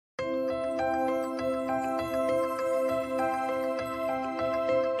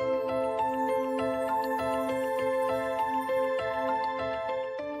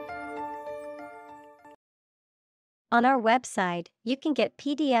On our website, you can get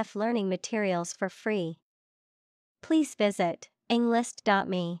PDF learning materials for free. Please visit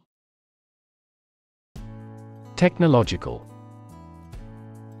englist.me. Technological.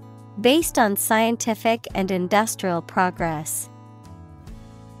 Based on scientific and industrial progress.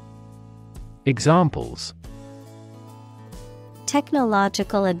 Examples: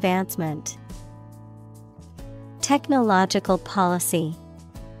 Technological advancement. Technological policy.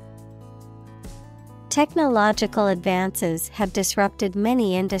 Technological advances have disrupted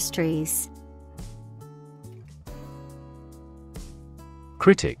many industries.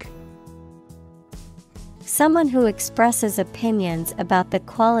 Critic. Someone who expresses opinions about the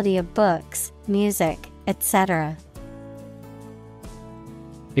quality of books, music, etc.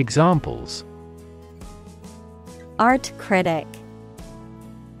 Examples: Art critic.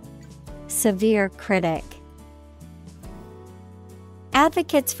 Severe critic.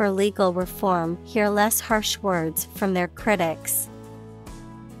 Advocates for legal reform hear less harsh words from their critics.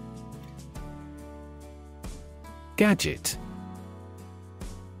 Gadget.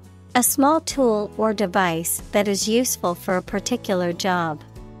 A small tool or device that is useful for a particular job.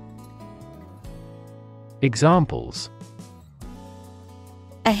 Examples: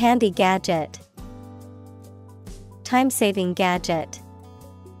 A handy gadget. Time-saving gadget.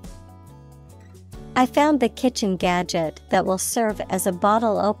 I found the kitchen gadget that will serve as a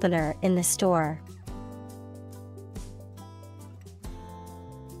bottle opener in the store.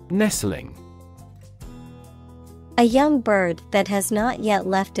 Nestling. A young bird that has not yet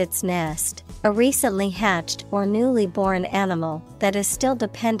left its nest, a recently hatched or newly born animal that is still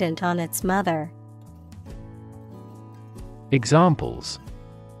dependent on its mother. Examples: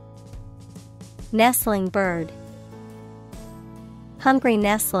 Nestling bird. Hungry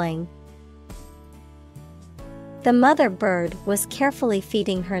nestling. The mother bird was carefully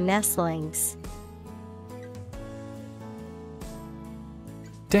feeding her nestlings.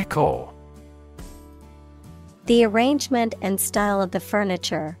 Decor. The arrangement and style of the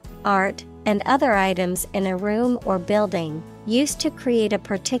furniture, art, and other items in a room or building, used to create a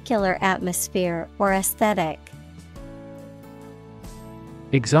particular atmosphere or aesthetic.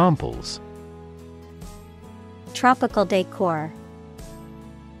 Examples: Tropical decor.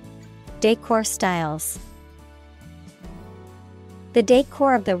 Decor styles. The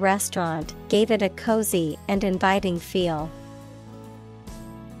decor of the restaurant gave it a cozy and inviting feel.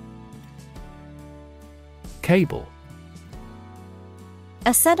 Cable.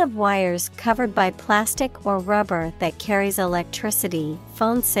 A set of wires covered by plastic or rubber that carries electricity,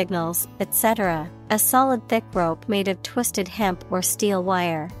 phone signals, etc. A solid thick rope made of twisted hemp or steel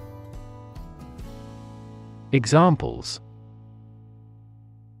wire. Examples: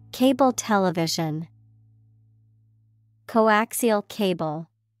 Cable television. Coaxial cable.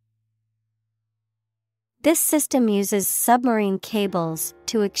 This system uses submarine cables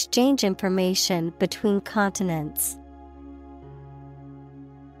to exchange information between continents.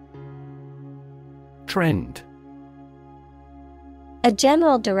 Trend. A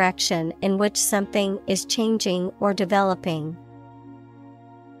general direction in which something is changing or developing.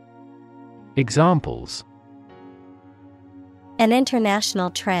 Examples: An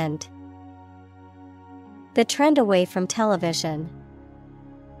international trend. The trend away from television.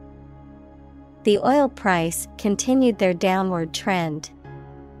 The oil price continued their downward trend.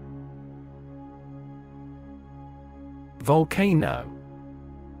 Volcano.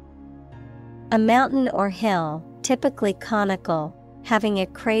 A mountain or hill, typically conical, having a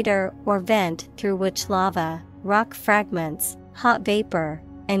crater or vent through which lava, rock fragments, hot vapor,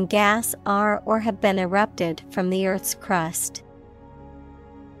 and gas are or have been erupted from the Earth's crust.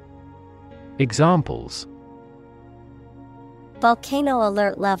 Examples: Volcano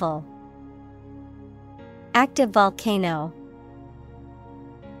alert level. Active volcano.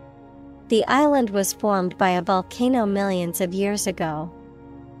 The island was formed by a volcano millions of years ago.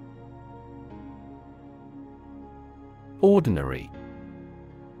 Ordinary.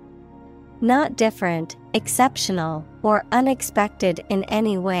 Not different, exceptional, or unexpected in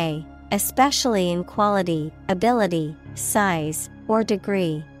any way, especially in quality, ability, size, or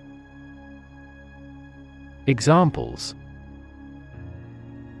degree. Examples: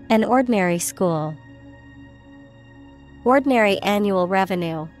 An ordinary school. Ordinary annual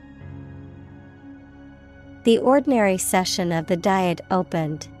revenue. The ordinary session of the Diet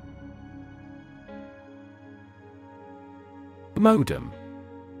opened. Modem.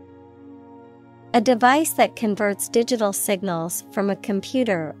 A device that converts digital signals from a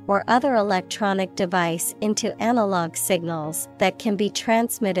computer or other electronic device into analog signals that can be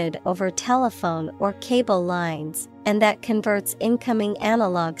transmitted over telephone or cable lines, and that converts incoming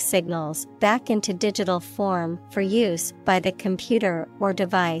analog signals back into digital form for use by the computer or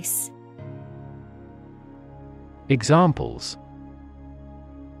device. Examples: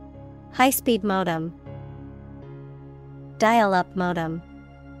 high-speed modem, dial-up modem.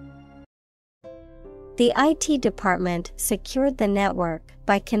 The IT department secured the network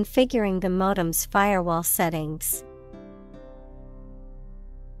by configuring the modem's firewall settings.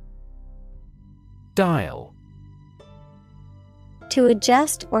 Dial. To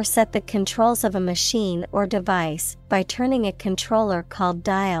adjust or set the controls of a machine or device by turning a controller called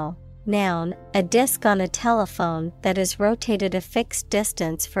dial. Noun, a disc on a telephone that is rotated a fixed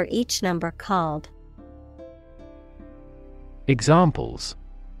distance for each number called. Examples: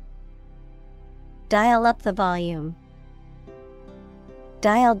 dial up the volume,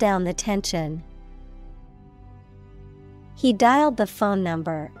 dial down the tension. He dialed the phone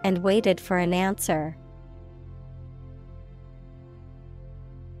number and waited for an answer.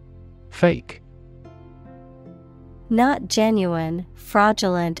 Fake. Not genuine,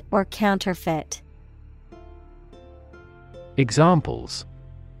 fraudulent, or counterfeit. Examples: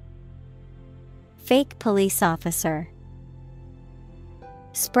 fake police officer,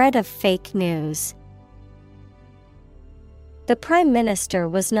 spread of fake news. The Prime Minister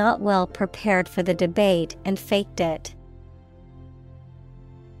was not well prepared for the debate and faked it.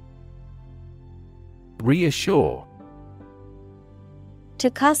 Reassure. To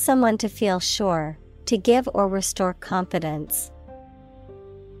cause someone to feel sure, to give or restore confidence.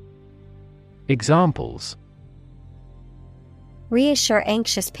 Examples: reassure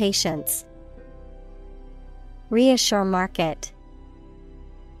anxious patients, reassure market.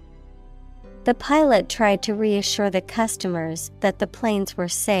 The pilot tried to reassure the customers that the planes were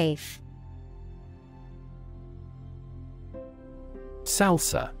safe.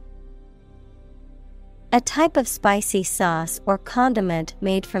 Salsa. A type of spicy sauce or condiment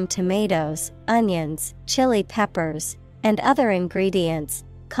made from tomatoes, onions, chili peppers, and other ingredients,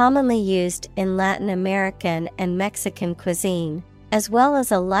 commonly used in Latin American and Mexican cuisine, as well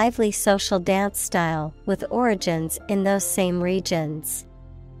as a lively social dance style with origins in those same regions.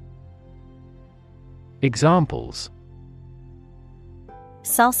 Examples: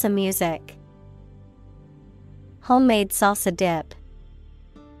 salsa music, homemade salsa dip.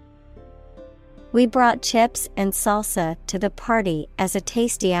 We brought chips and salsa to the party as a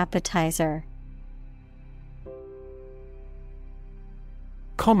tasty appetizer.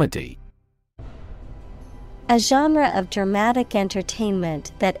 Comedy. A genre of dramatic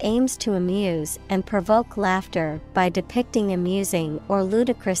entertainment that aims to amuse and provoke laughter by depicting amusing or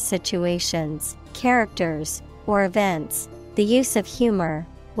ludicrous situations, characters, or events. The use of humor,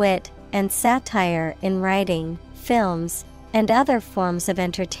 wit, and satire in writing, films, and other forms of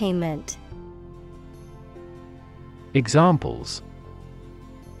entertainment. Examples: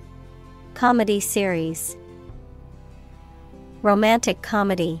 comedy series, romantic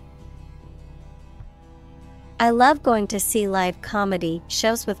comedy. I love going to see live comedy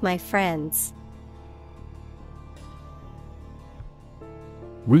shows with my friends.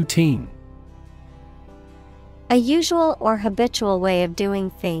 Routine. A usual or habitual way of doing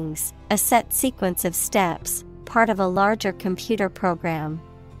things, a set sequence of steps, part of a larger computer program.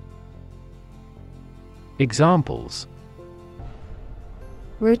 Examples: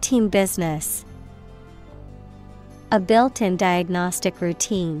 routine business, a built-in diagnostic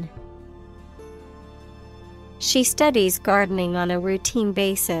routine. She studies gardening on a routine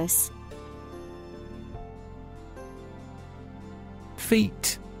basis.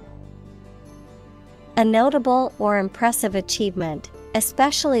 Feat. A notable or impressive achievement,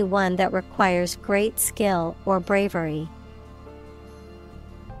 especially one that requires great skill or bravery.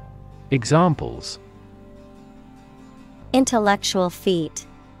 Examples: intellectual feat,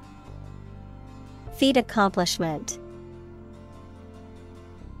 feat accomplishment.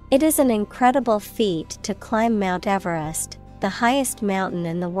 It is an incredible feat to climb Mount Everest, the highest mountain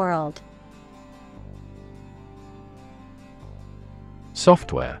in the world.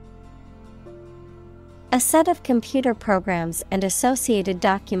 Software. A set of computer programs and associated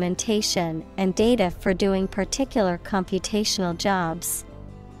documentation and data for doing particular computational jobs.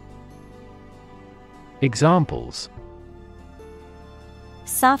 Examples: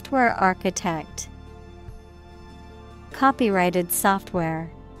 software architect, copyrighted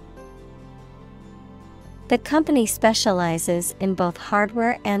software. The company specializes in both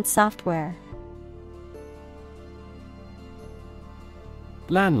hardware and software.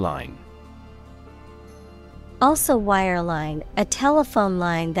 Landline. Also wireline, a telephone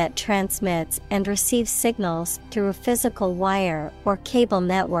line that transmits and receives signals through a physical wire or cable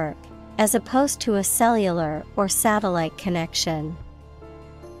network, as opposed to a cellular or satellite connection.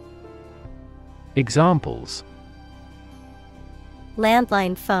 Examples: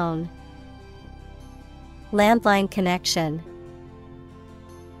 Landline phone, landline connection.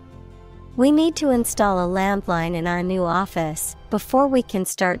 We need to install a landline in our new office before we can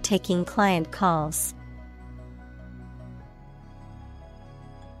start taking client calls.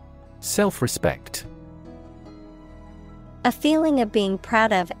 Self-respect. A feeling of being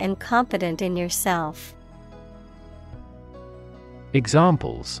proud of and confident in yourself.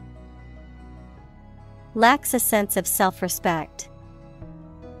 Examples: Lacks a sense of self-respect.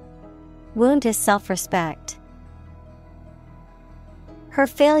 Wound his self-respect. Her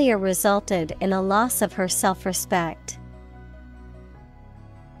failure resulted in a loss of her self-respect.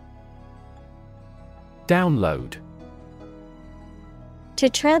 Download. To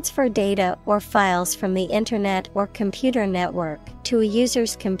transfer data or files from the internet or computer network to a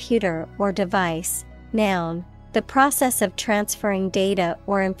user's computer or device. Noun, the process of transferring data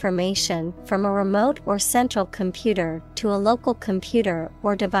or information from a remote or central computer to a local computer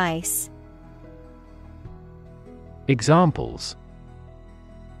or device. Examples: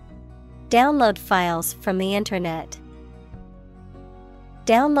 Download files from the internet.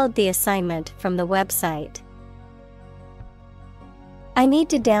 Download the assignment from the website. I need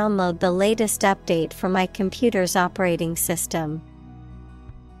to download the latest update for my computer's operating system.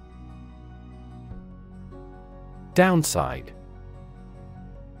 Downside.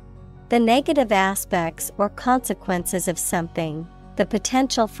 The negative aspects or consequences of something, the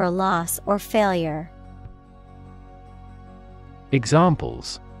potential for loss or failure.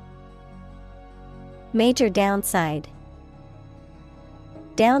 Examples: Major downside.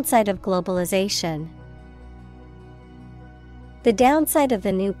 Downside of globalization. The downside of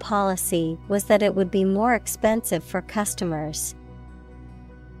the new policy was that it would be more expensive for customers.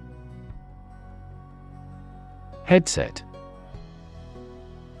 Headset.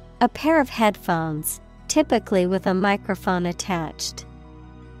 A pair of headphones, typically with a microphone attached.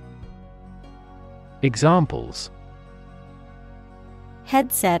 Examples: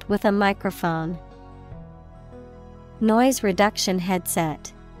 Headset with a microphone. Noise reduction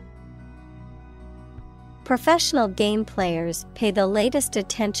headset. Professional game players pay the latest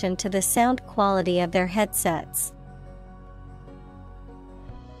attention to the sound quality of their headsets.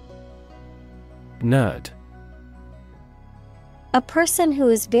 Nerd. A person who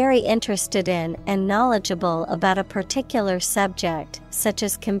is very interested in and knowledgeable about a particular subject, such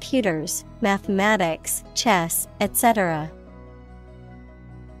as computers, mathematics, chess, etc.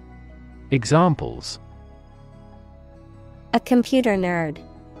 Examples: A computer nerd.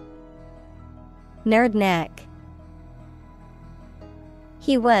 Nerd neck.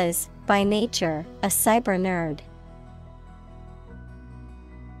 He was, by nature, a cyber nerd.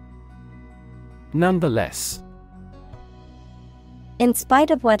 Nonetheless. In spite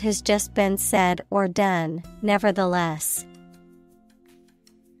of what has just been said or done, nevertheless.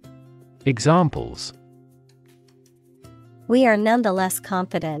 Examples: We are nonetheless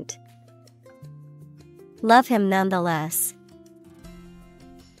confident. Love him nonetheless.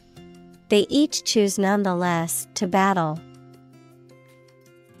 They each choose nonetheless to battle.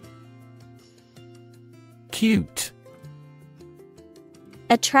 Cute.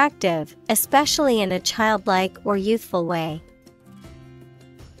 Attractive, especially in a childlike or youthful way.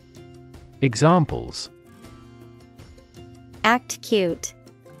 Examples: Act cute.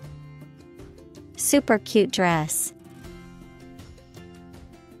 Super cute dress.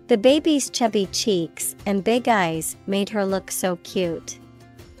 The baby's chubby cheeks and big eyes made her look so cute.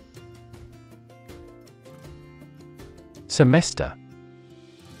 Semester.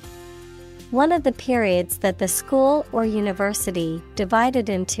 One of the periods that the school or university divided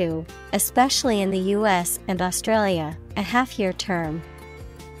into, especially in the US and Australia, a half-year term.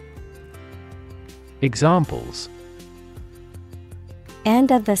 Examples: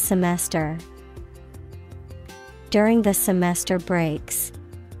 End of the semester. During the semester breaks.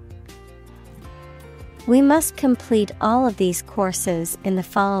 We must complete all of these courses in the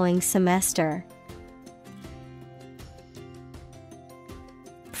following semester.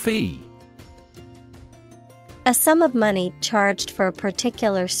 Fee. A sum of money charged for a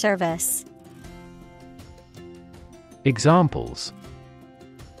particular service. Examples: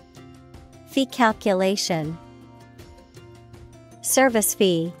 Fee calculation. Service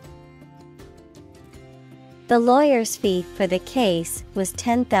fee. The lawyer's fee for the case was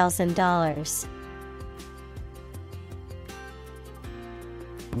 $10,000.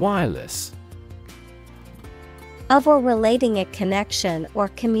 Wireless. Of or relating a connection or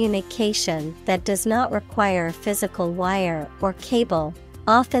communication that does not require a physical wire or cable,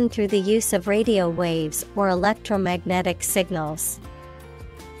 often through the use of radio waves or electromagnetic signals.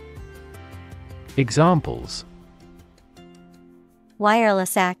 Examples: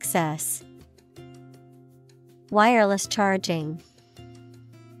 Wireless access, wireless charging.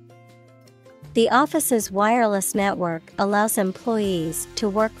 The office's wireless network allows employees to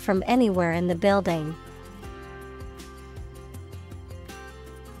work from anywhere in the building.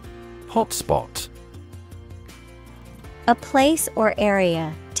 Hotspot. A place or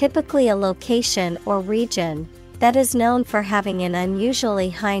area, typically a location or region, that is known for having an unusually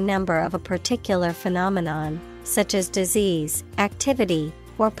high number of a particular phenomenon, such as disease, activity,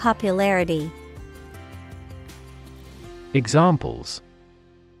 or popularity. Examples: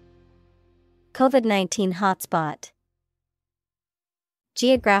 COVID-19 hotspot,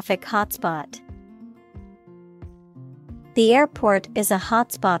 geographic hotspot. The airport is a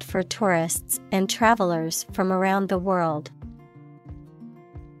hotspot for tourists and travelers from around the world.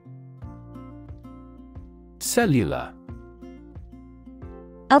 Cellular.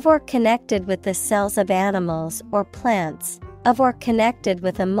 Of or connected with the cells of animals or plants, of or connected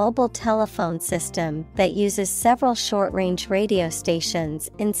with a mobile telephone system that uses several short-range radio stations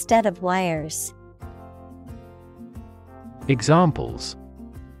instead of wires. Examples: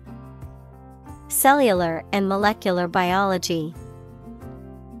 Cellular and molecular biology.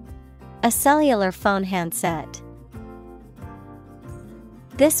 A cellular phone handset.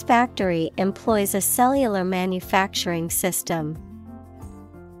 This factory employs a cellular manufacturing system.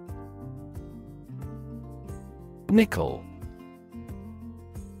 Nickel.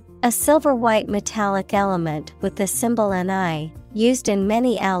 A silver-white metallic element with the symbol Ni, used in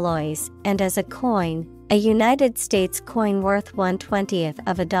many alloys and as a coin, a United States coin worth 1/20th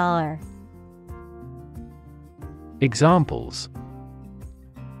of a dollar. Examples: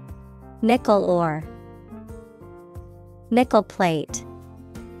 Nickel ore, nickel plate.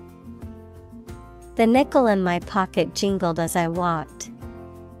 The nickel in my pocket jingled as I walked.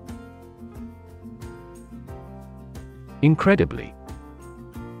 Incredibly.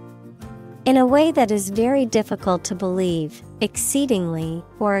 In a way that is very difficult to believe, exceedingly,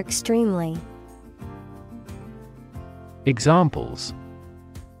 or extremely. Examples: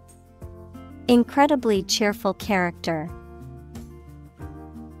 Incredibly cheerful character.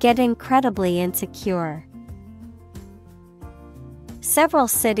 Get incredibly insecure. Several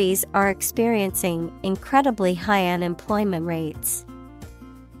cities are experiencing incredibly high unemployment rates.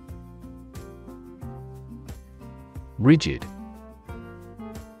 Rigid.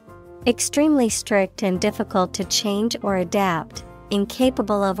 Extremely strict and difficult to change or adapt,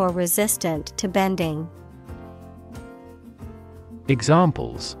 incapable of or resistant to bending.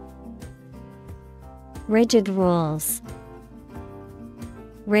 Examples: Rigid rules.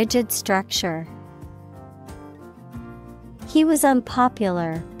 Rigid structure. He was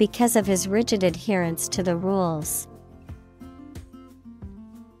unpopular because of his rigid adherence to the rules.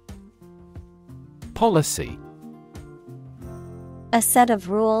 Policy. A set of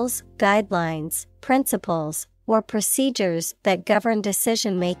rules, guidelines, principles, or procedures that govern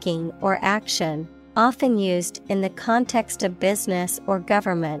decision-making or action, often used in the context of business or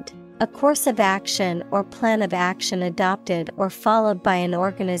government. A course of action or plan of action adopted or followed by an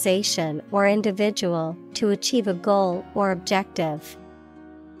organization or individual to achieve a goal or objective.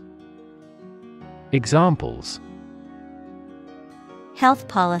 Examples: Health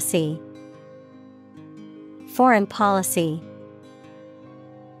policy. Foreign policy.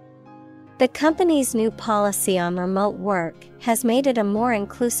 The company's new policy on remote work has made it a more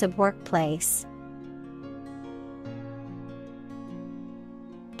inclusive workplace.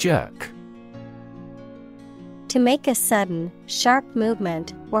 Jerk. To make a sudden, sharp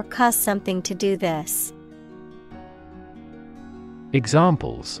movement or cause something to do this.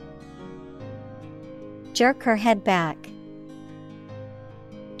 Examples: Jerk her head back.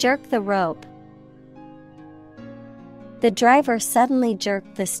 Jerk the rope. The driver suddenly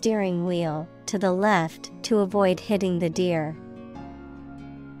jerked the steering wheel to the left to avoid hitting the deer.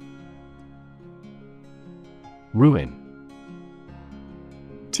 Ruin.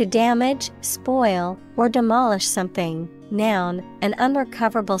 To damage, spoil, or demolish something. Noun, an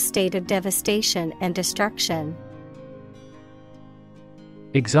unrecoverable state of devastation and destruction.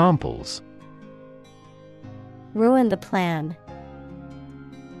 Examples: Ruin the plan.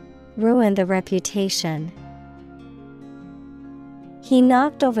 Ruin the reputation. He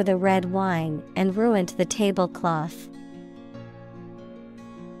knocked over the red wine and ruined the tablecloth.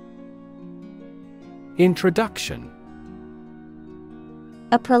 Introduction.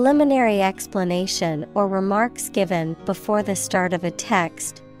 A preliminary explanation or remarks given before the start of a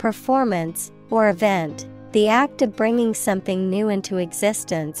text, performance, or event, the act of bringing something new into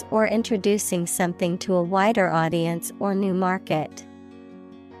existence or introducing something to a wider audience or new market.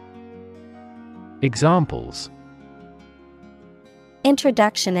 Examples: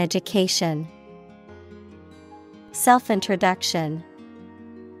 Introduction education. Self-introduction.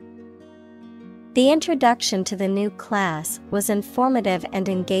 The introduction to the new class was informative and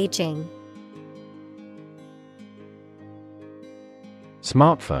engaging.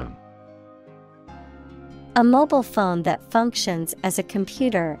 Smartphone. A mobile phone that functions as a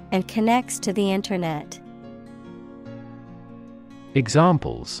computer and connects to the internet.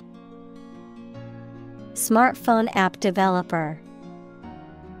 Examples: Smartphone app developer.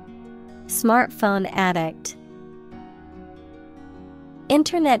 Smartphone addict.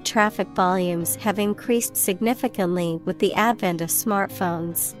 Internet traffic volumes have increased significantly with the advent of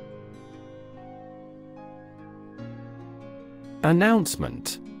smartphones.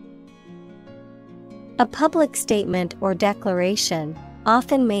 Announcement. A public statement or declaration,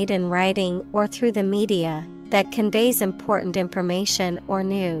 often made in writing or through the media, that conveys important information or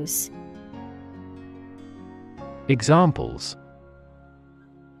news. Examples: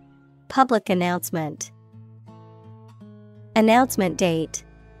 Public announcement. Announcement date.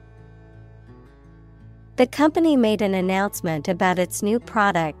 The company made an announcement about its new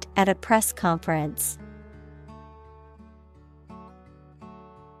product at a press conference.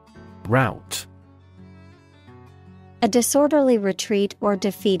 Rout. A disorderly retreat or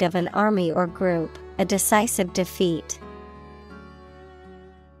defeat of an army or group, a decisive defeat.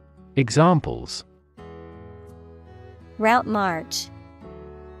 Examples: Route march.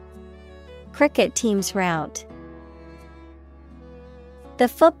 Cricket team's rout. The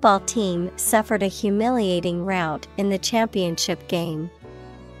football team suffered a humiliating rout in the championship game.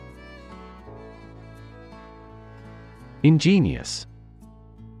 Ingenious.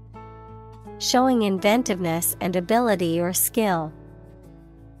 Showing inventiveness and ability or skill.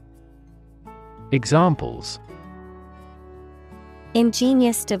 Examples: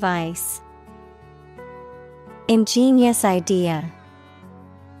 Ingenious device. Ingenious idea.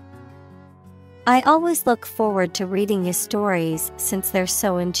 I always look forward to reading his stories since they're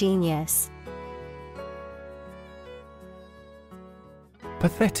so ingenious.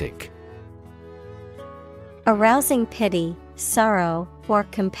 Pathetic. Arousing pity, sorrow, or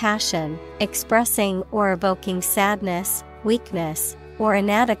compassion, expressing or evoking sadness, weakness, or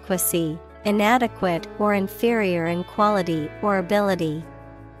inadequacy, inadequate or inferior in quality or ability.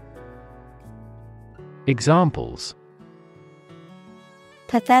 Examples: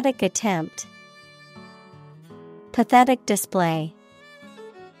 Pathetic attempt. Pathetic display.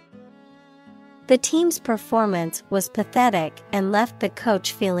 The team's performance was pathetic and left the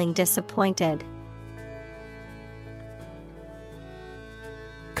coach feeling disappointed.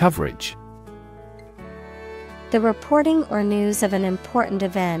 Coverage. The reporting or news of an important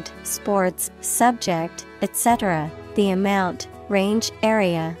event, sports, subject, etc., the amount, range,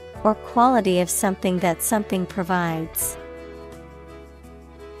 area, or quality of something that something provides.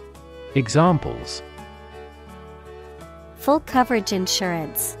 Examples: Full coverage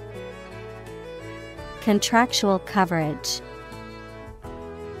insurance. Contractual coverage.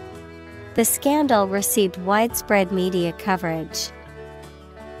 The scandal received widespread media coverage.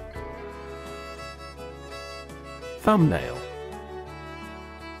 Thumbnail.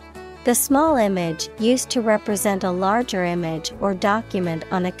 The small image used to represent a larger image or document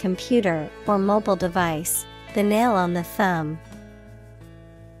on a computer or mobile device, the nail on the thumb.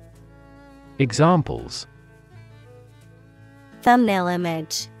 Examples: Thumbnail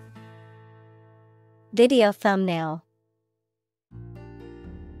image. Video thumbnail.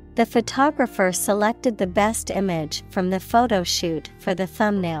 The photographer selected the best image from the photo shoot for the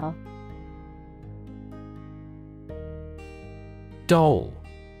thumbnail. Doll.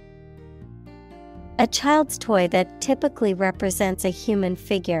 A child's toy that typically represents a human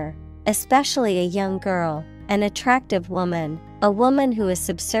figure, especially a young girl, an attractive woman, a woman who is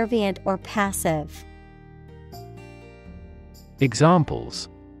subservient or passive. Examples: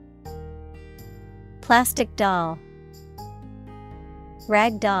 Plastic doll.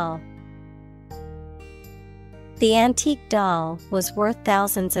 Rag doll. The antique doll was worth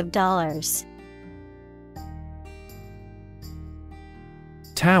thousands of dollars.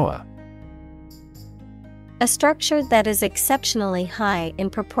 Tower. A structure that is exceptionally high in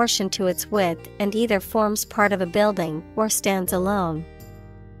proportion to its width and either forms part of a building or stands alone.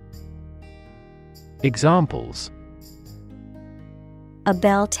 Examples: A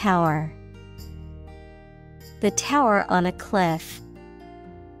bell tower. The tower on a cliff.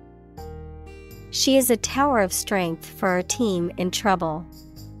 She is a tower of strength for our team in trouble.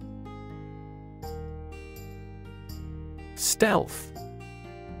 Stealth.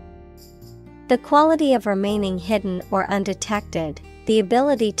 The quality of remaining hidden or undetected, the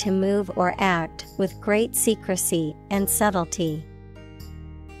ability to move or act with great secrecy and subtlety.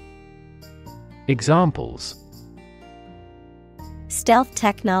 Examples: Stealth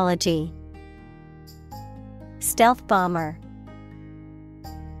technology. Stealth bomber.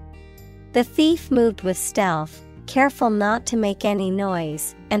 The thief moved with stealth, careful not to make any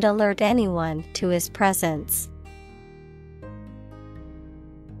noise and alert anyone to his presence.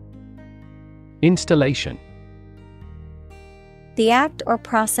 Installation. The act or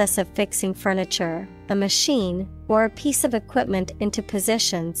process of fixing furniture, a machine, or a piece of equipment into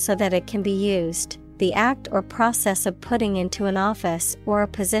position so that it can be used. The act or process of putting into an office or a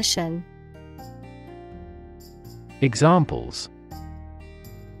position. Examples: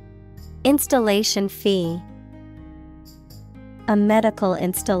 Installation fee. A medical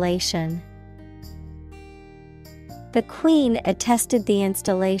installation. The Queen attested the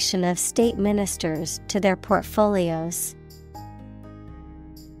installation of state ministers to their portfolios.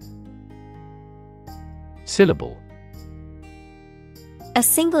 Syllable. A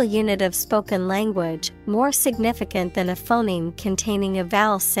single unit of spoken language, more significant than a phoneme containing a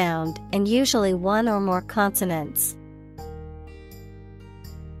vowel sound and usually one or more consonants.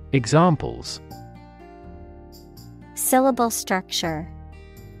 Examples: Syllable structure.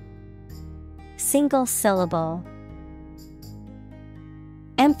 Single syllable.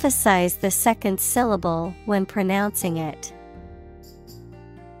 Emphasize the second syllable when pronouncing it.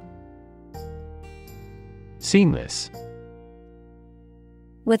 Seamless.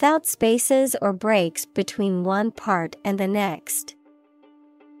 Without spaces or breaks between one part and the next.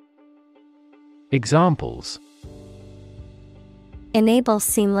 Examples: Enable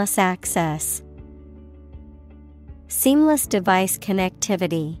seamless access. Seamless device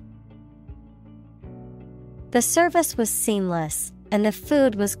connectivity. The service was seamless, and the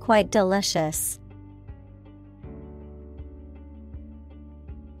food was quite delicious.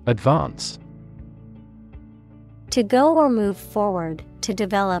 Advance. To go or move forward, to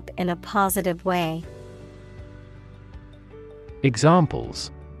develop in a positive way.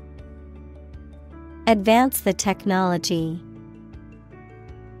 Examples: Advance the technology.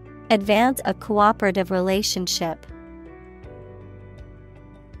 Advance a cooperative relationship.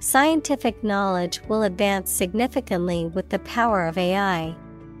 Scientific knowledge will advance significantly with the power of AI.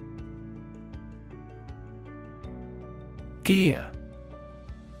 Gear.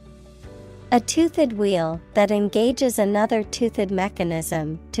 A toothed wheel that engages another toothed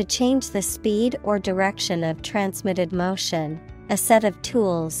mechanism to change the speed or direction of transmitted motion, a set of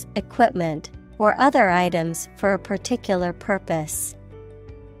tools, equipment, or other items for a particular purpose.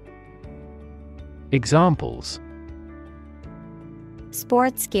 Examples: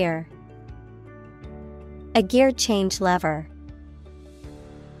 Sports gear. A gear change lever.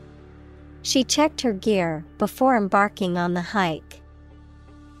 She checked her gear before embarking on the hike.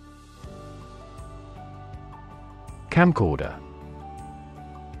 Camcorder.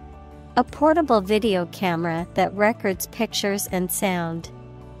 A portable video camera that records pictures and sound.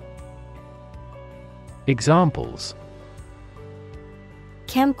 Examples: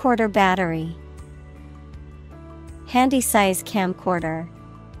 Camcorder battery. Handy-size camcorder.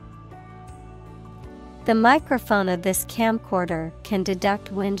 The microphone of this camcorder can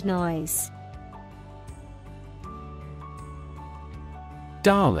deduct wind noise.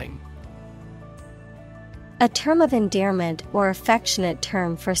 Darling. A term of endearment or affectionate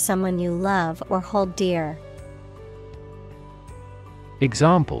term for someone you love or hold dear.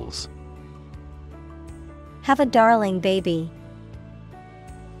 Examples: Have a darling baby.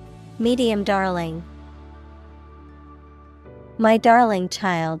 Medium darling. My darling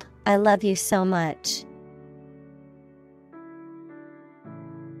child, I love you so much.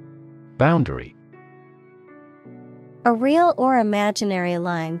 Boundary. A real or imaginary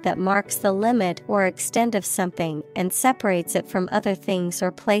line that marks the limit or extent of something and separates it from other things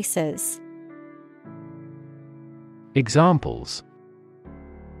or places. Examples: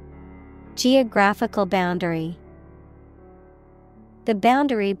 Geographical boundary. The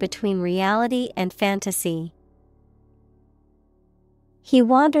boundary between reality and fantasy. He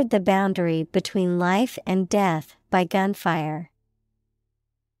wandered the boundary between life and death by gunfire.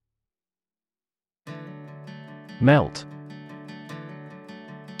 Melt.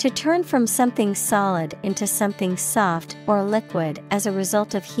 To turn from something solid into something soft or liquid as a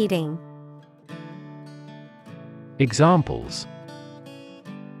result of heating. Examples: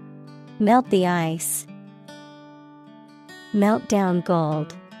 Melt the ice. Melt down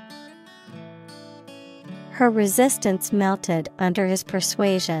gold. Her resistance melted under his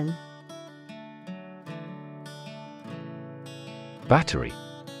persuasion. Battery.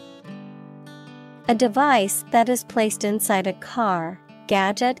 A device that is placed inside a car,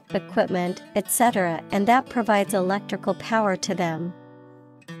 gadget, equipment, etc., and that provides electrical power to them.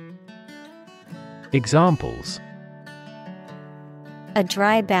 Examples: A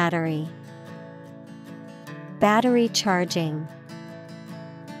dry battery. Battery charging.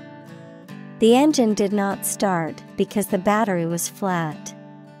 The engine did not start because the battery was flat.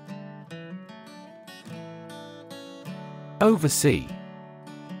 Oversee.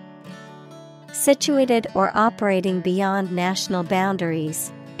 Situated or operating beyond national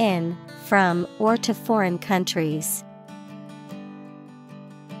boundaries, in, from, or to foreign countries.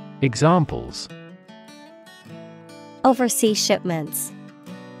 Examples: Oversee shipments.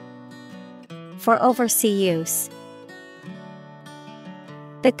 For oversea use.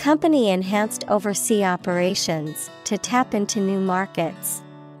 The company enhanced oversea operations to tap into new markets.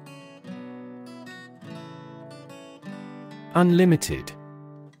 Unlimited.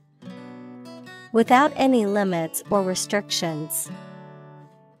 Without any limits or restrictions.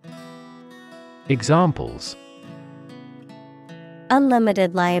 Examples: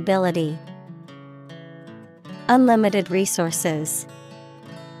 Unlimited liability. Unlimited resources.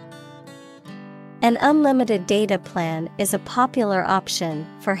 An unlimited data plan is a popular option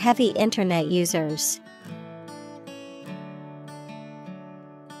for heavy internet users.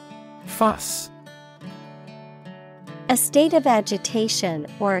 Fuss. A state of agitation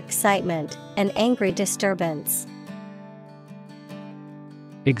or excitement, an angry disturbance.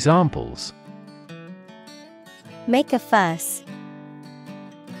 Examples: Make a fuss.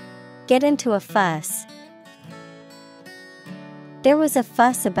 Get into a fuss. There was a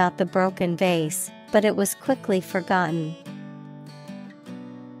fuss about the broken vase, but it was quickly forgotten.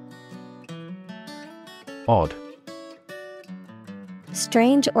 Odd.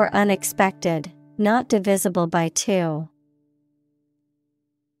 Strange or unexpected, not divisible by two.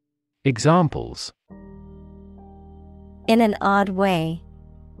 Examples: In an odd way.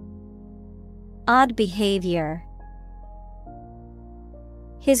 Odd behavior.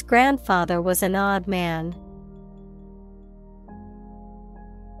 His grandfather was an odd man.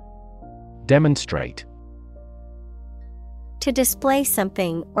 Demonstrate. To display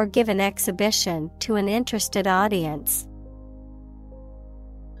something or give an exhibition to an interested audience.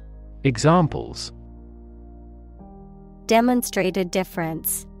 Examples: Demonstrate a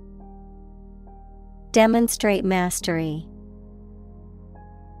difference. Demonstrate mastery.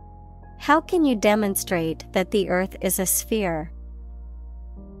 How can you demonstrate that the Earth is a sphere?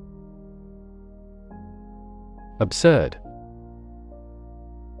 Absurd.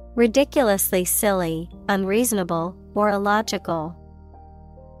 Ridiculously silly, unreasonable, or illogical.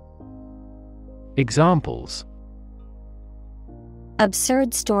 Examples: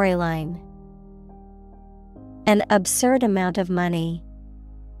 Absurd storyline. An absurd amount of money.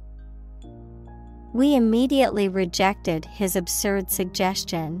 We immediately rejected his absurd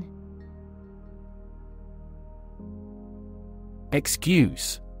suggestion.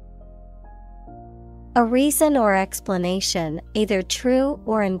 Excuse. A reason or explanation, either true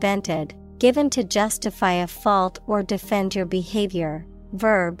or invented, given to justify a fault or defend your behavior.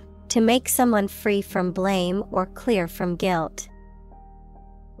 Verb, to make someone free from blame or clear from guilt.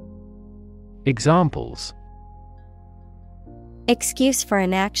 Examples: Excuse for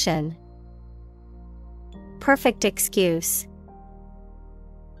inaction. Perfect excuse.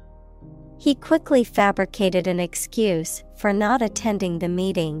 He quickly fabricated an excuse for not attending the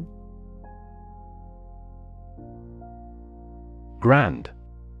meeting. Grand.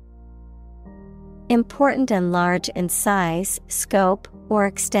 Important and large in size, scope, or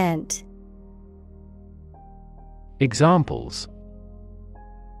extent. Examples: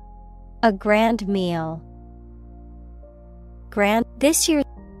 A grand meal. Grand this year.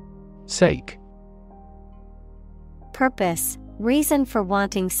 Sake. Purpose, reason for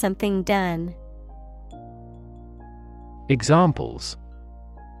wanting something done. Examples: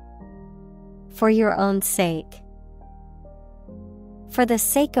 For your own sake. For the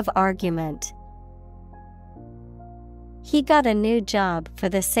sake of argument. He got a new job for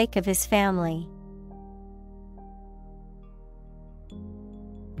the sake of his family.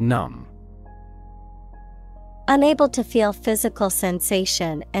 Numb. Unable to feel physical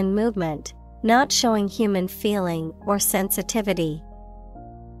sensation and movement, not showing human feeling or sensitivity.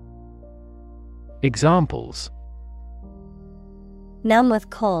 Examples: Numb with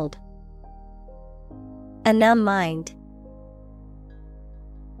cold. A numb mind.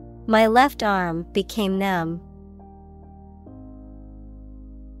 My left arm became numb.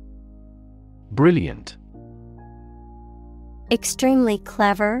 Brilliant. Extremely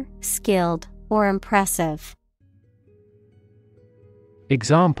clever, skilled, or impressive.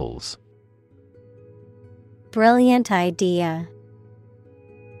 Examples: Brilliant idea.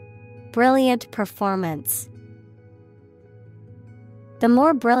 Brilliant performance. The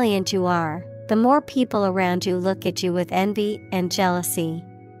more brilliant you are, the more people around you look at you with envy and jealousy.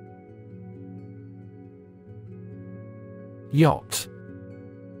 Yacht.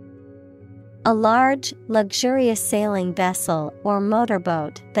 A large, luxurious sailing vessel or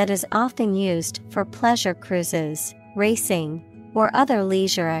motorboat that is often used for pleasure cruises, racing, or other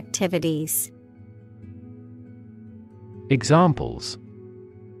leisure activities. Examples: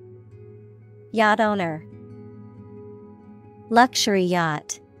 Yacht owner. Luxury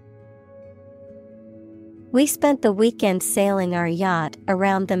yacht. We spent the weekend sailing our yacht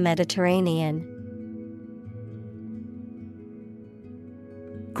around the Mediterranean.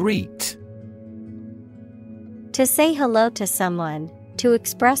 Greet. To say hello to someone, to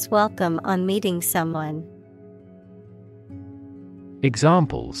express welcome on meeting someone.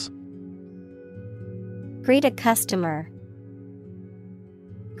 Examples: Greet a customer.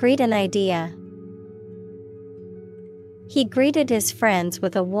 Greet an idea. He greeted his friends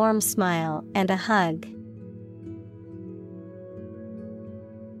with a warm smile and a hug.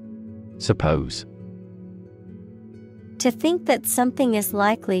 Suppose. To think that something is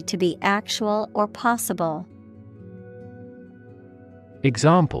likely to be actual or possible.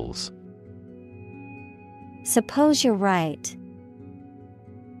 Examples: Suppose you're right.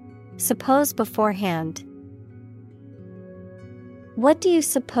 Suppose beforehand. What do you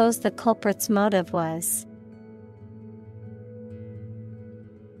suppose the culprit's motive was?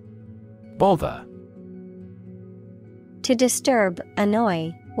 Bother. To disturb,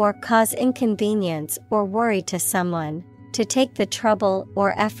 annoy, or cause inconvenience or worry to someone, to take the trouble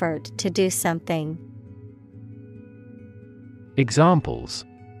or effort to do something. Examples: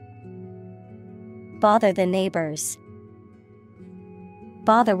 Bother the neighbors.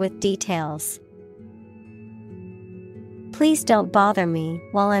 Bother with details. Please don't bother me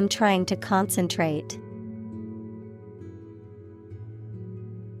while I'm trying to concentrate.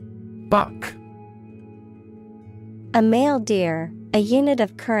 Buck. A male deer, a unit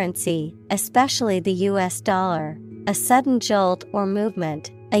of currency, especially the US dollar, a sudden jolt or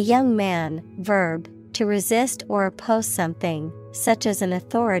movement, a young man, verb, to resist or oppose something, such as an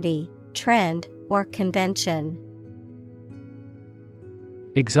authority, trend, or convention.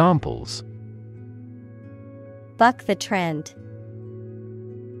 Examples: Buck the trend.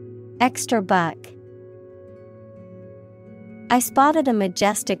 Extra buck. I spotted a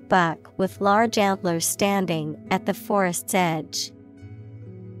majestic buck with large antlers standing at the forest's edge.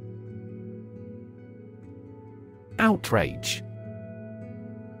 Outrage.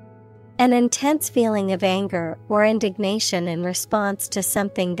 An intense feeling of anger or indignation in response to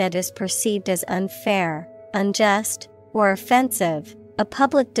something that is perceived as unfair, unjust, or offensive, a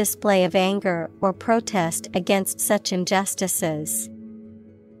public display of anger or protest against such injustices.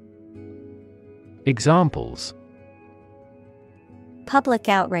 Examples: Public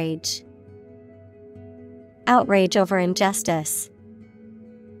outrage. Outrage over injustice.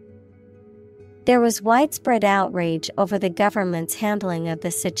 There was widespread outrage over the government's handling of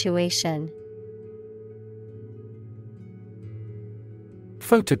the situation.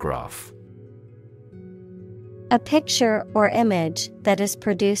 Photograph. A picture or image that is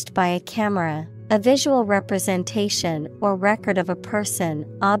produced by a camera, a visual representation or record of a person,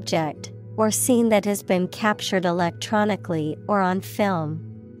 object, or scene that has been captured electronically or on film.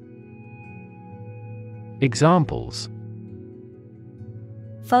 Examples: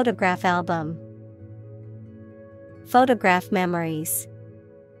 Photograph album. Photograph memories.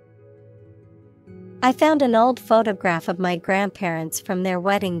 I found an old photograph of my grandparents from their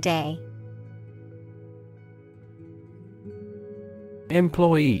wedding day.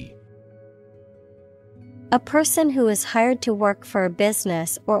 Employee. A person who is hired to work for a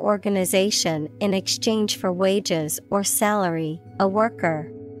business or organization in exchange for wages or salary, a worker.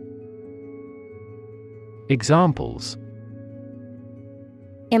 Examples: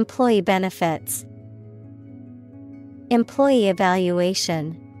 Employee benefits. Employee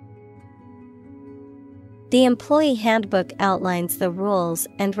evaluation. The employee handbook outlines the rules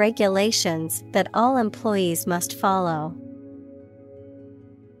and regulations that all employees must follow.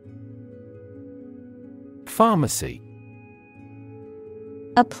 Pharmacy.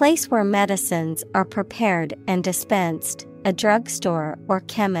 A place where medicines are prepared and dispensed, a drugstore or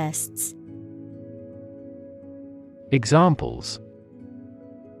chemist's. Examples: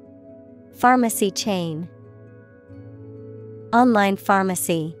 Pharmacy chain. Online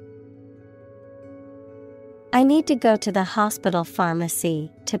pharmacy. I need to go to the hospital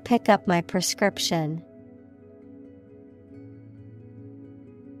pharmacy to pick up my prescription.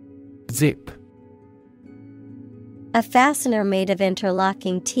 Zip. A fastener made of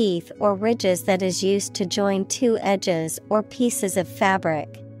interlocking teeth or ridges that is used to join two edges or pieces of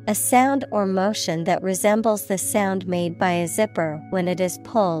fabric. A sound or motion that resembles the sound made by a zipper when it is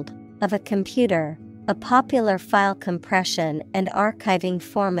pulled, of a computer, a popular file compression and archiving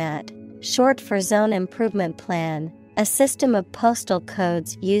format, short for Zone Improvement Plan, a system of postal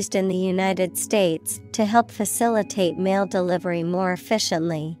codes used in the United States to help facilitate mail delivery more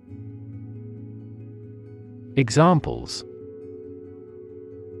efficiently. Examples: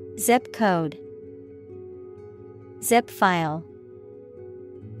 Zip code, zip file.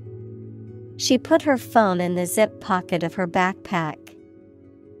 She put her phone in the zip pocket of her backpack.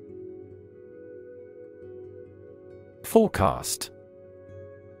 Forecast.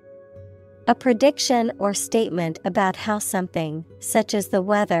 A prediction or statement about how something, such as the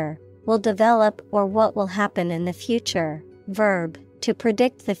weather, will develop or what will happen in the future. Verb, to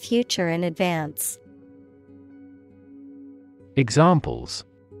predict the future in advance. Examples: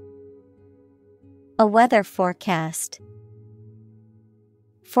 A weather forecast.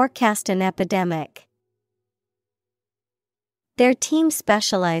 Forecast an epidemic. Their team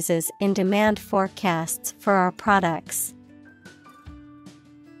specializes in demand forecasts for our products.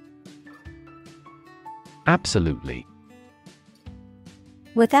 Absolutely.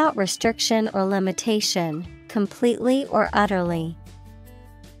 Without restriction or limitation, completely or utterly.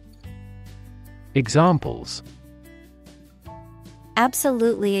 Examples: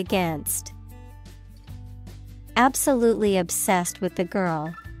 Absolutely against. Absolutely obsessed with the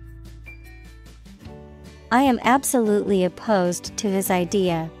girl. I am absolutely opposed to his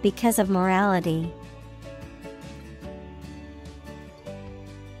idea because of morality.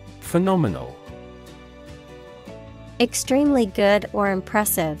 Phenomenal. Extremely good or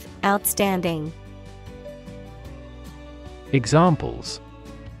impressive, outstanding. Examples: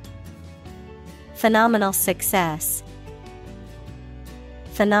 Phenomenal success.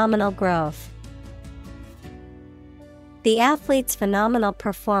 Phenomenal growth. The athlete's phenomenal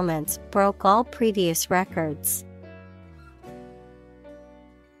performance broke all previous records.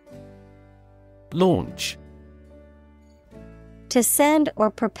 Launch. To send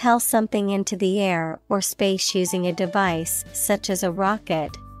or propel something into the air or space using a device such as a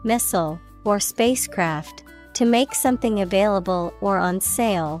rocket, missile, or spacecraft. To make something available or on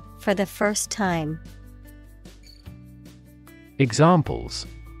sale for the first time. Examples: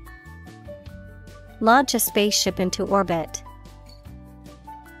 Launch a spaceship into orbit.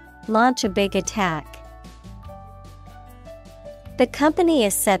 Launch a big attack. The company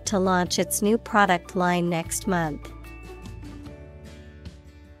is set to launch its new product line next month.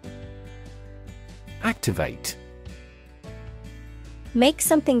 Activate. Make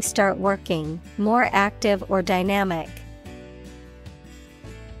something start working, more active or dynamic.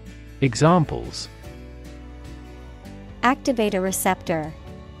 Examples: Activate a receptor.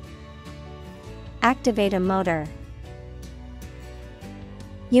 Activate a motor.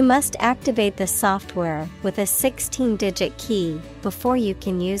 You must activate the software with a 16-digit key before you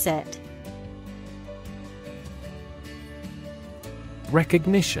can use it.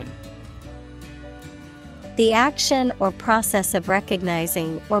 Recognition. The action or process of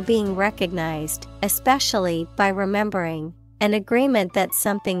recognizing or being recognized, especially by remembering, an agreement that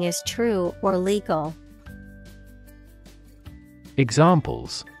something is true or legal.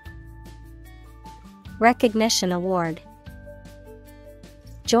 Examples: Recognition award.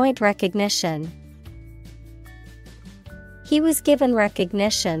 Joint recognition. He was given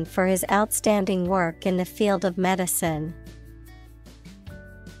recognition for his outstanding work in the field of medicine.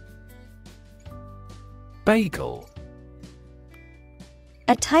 Bagel.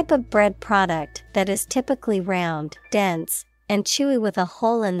 A type of bread product that is typically round, dense, and chewy with a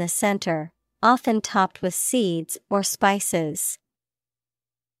hole in the center, often topped with seeds or spices.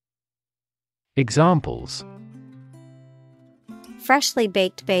 Examples: Freshly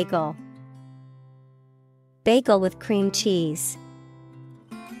baked bagel. Bagel with cream cheese.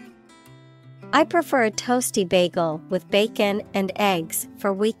 I prefer a toasty bagel with bacon and eggs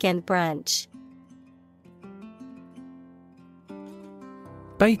for weekend brunch.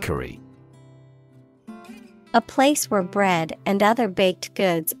 Bakery. A place where bread and other baked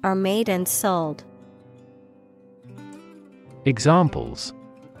goods are made and sold. Examples: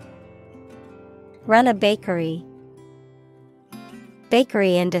 Run a bakery.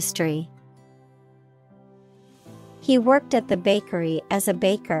 Bakery industry. He worked at the bakery as a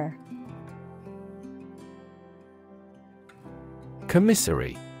baker.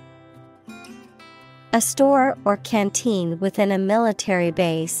 Commissary. A store or canteen within a military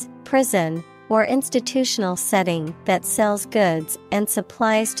base, prison, or institutional setting that sells goods and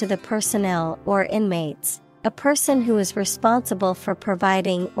supplies to the personnel or inmates. A person who is responsible for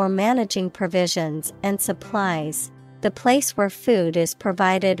providing or managing provisions and supplies. The place where food is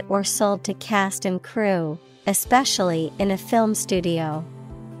provided or sold to cast and crew, especially in a film studio.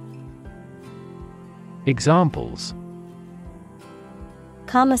 Examples: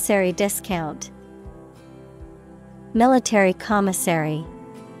 Commissary discount. Military commissary.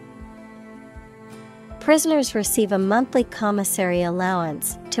 Prisoners receive a monthly commissary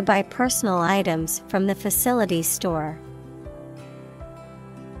allowance to buy personal items from the facilities store.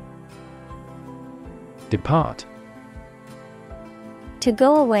 Depart. To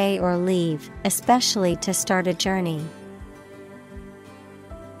go away or leave, especially to start a journey.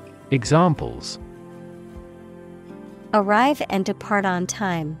 Examples: Arrive and depart on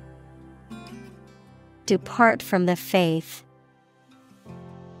time. Depart from the faith.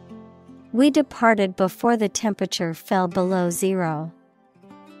 We departed before the temperature fell below zero.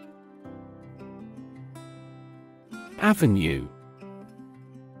 Avenue.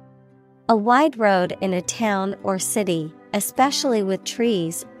 A wide road in a town or city, especially with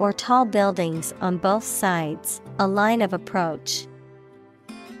trees or tall buildings on both sides, a line of approach.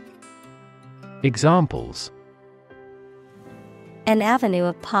 Examples: An avenue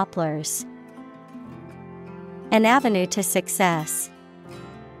of poplars. An avenue to success.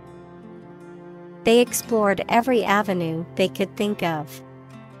 They explored every avenue they could think of.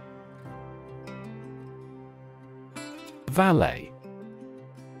 Valet.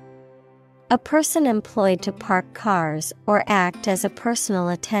 A person employed to park cars or act as a personal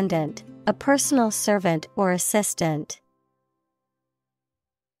attendant, a personal servant or assistant.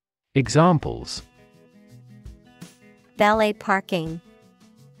 Examples: Valet parking.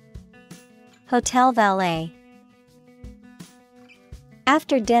 Hotel valet.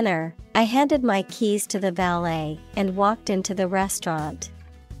 After dinner, I handed my keys to the valet and walked into the restaurant.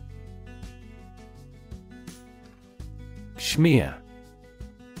 Schmear.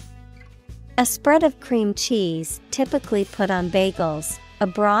 A spread of cream cheese typically put on bagels, a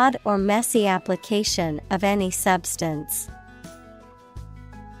broad or messy application of any substance.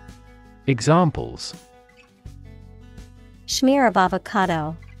 Examples: Schmear of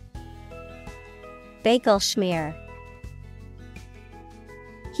avocado. Bagel schmear.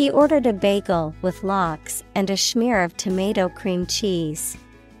 He ordered a bagel with lox and a schmear of tomato cream cheese.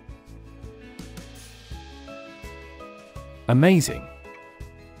 Amazing.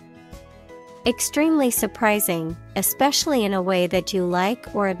 Extremely surprising, especially in a way that you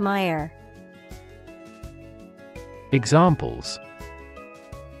like or admire. Examples: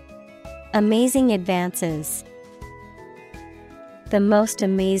 Amazing advances. The most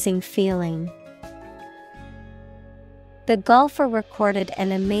amazing feeling. The golfer recorded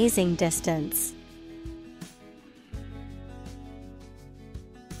an amazing distance.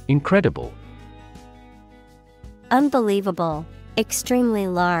 Incredible. Unbelievable, extremely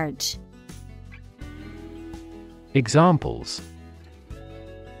large. Examples: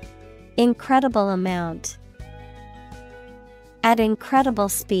 Incredible amount. At incredible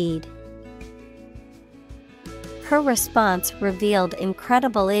speed. Her response revealed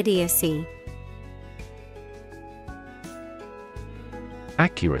incredible idiocy.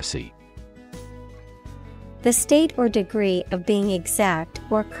 Accuracy. The state or degree of being exact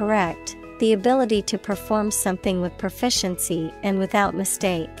or correct, the ability to perform something with proficiency and without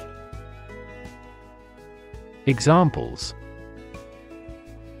mistake. Examples: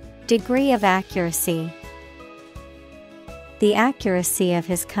 Degree of accuracy. The accuracy of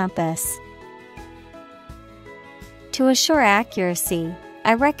his compass. To assure accuracy,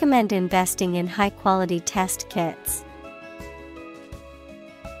 I recommend investing in high-quality test kits.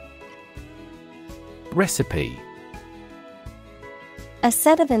 Recipe. A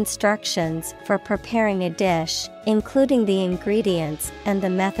set of instructions for preparing a dish, including the ingredients and the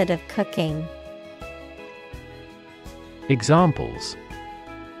method of cooking. Examples: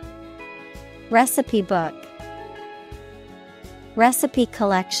 Recipe book. Recipe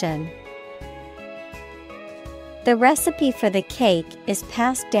collection. The recipe for the cake is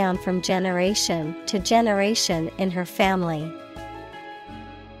passed down from generation to generation in her family.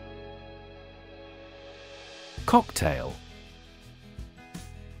 Cocktail.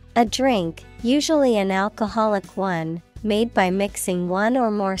 A drink, usually an alcoholic one, made by mixing one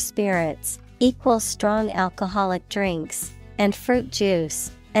or more spirits, equals strong alcoholic drinks, and fruit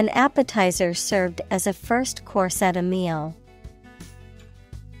juice, an appetizer served as a first course at a meal.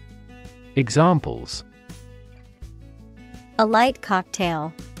 Examples: A light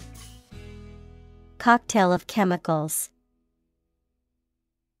cocktail. cocktail of chemicals.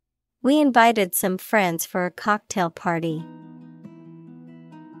 We invited some friends for a cocktail party.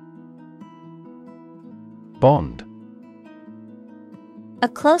 Bond. A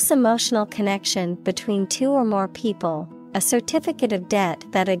close emotional connection between two or more people, a certificate of debt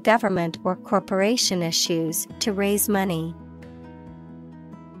that a government or corporation issues to raise money.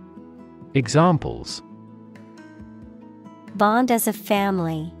 Examples: Bond as a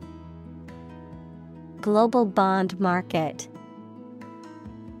family. Global bond market.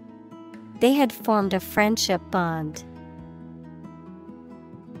 They had formed a friendship bond.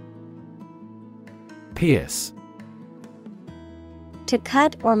 Pierce. To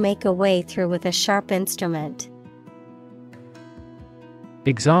cut or make a way through with a sharp instrument.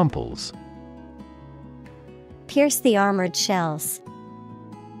 Examples: Pierce the armored shells.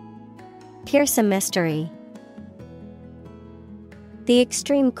 Pierce a mystery. The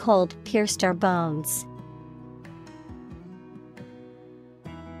extreme cold pierced our bones.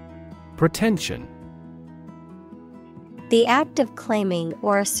 Pretension. The act of claiming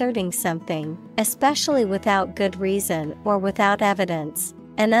or asserting something, especially without good reason or without evidence,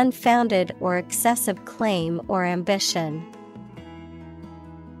 an unfounded or excessive claim or ambition.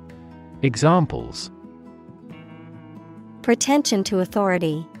 Examples: Pretension to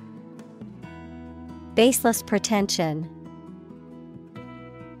authority. Baseless pretension.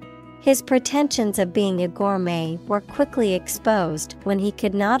 His pretensions of being a gourmet were quickly exposed when he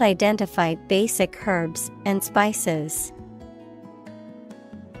could not identify basic herbs and spices.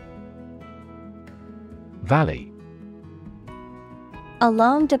 Valley. A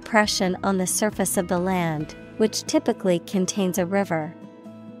long depression on the surface of the land, which typically contains a river.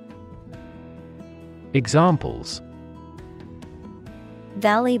 Examples: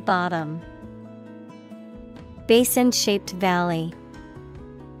 Valley bottom. Basin-shaped valley.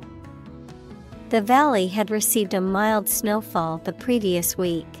 The valley had received a mild snowfall the previous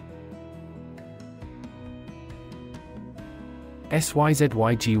week.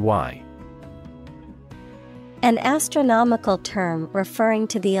 Syzygy. An astronomical term referring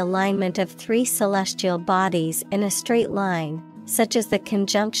to the alignment of three celestial bodies in a straight line, such as the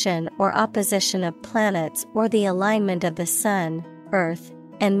conjunction or opposition of planets or the alignment of the Sun, Earth,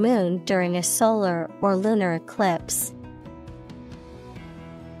 and Moon during a solar or lunar eclipse.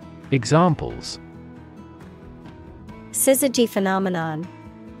 Examples: Syzygy phenomenon.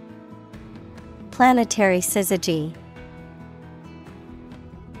 Planetary syzygy.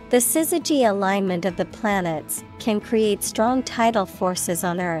 The syzygy alignment of the planets can create strong tidal forces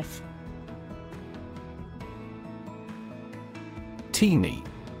on Earth. Teeny.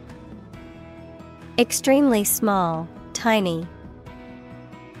 Extremely small, tiny.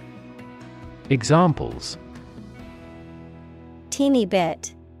 Examples: Teeny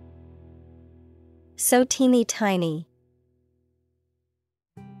bit. So teeny tiny.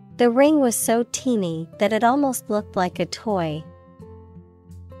 The ring was so teeny that it almost looked like a toy.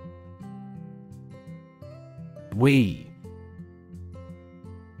 Wee.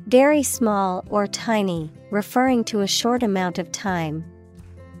 Very small or tiny, referring to a short amount of time.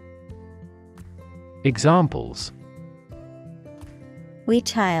 Examples: Wee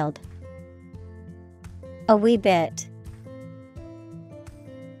child. A wee bit.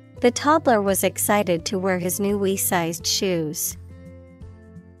 The toddler was excited to wear his new wee-sized shoes.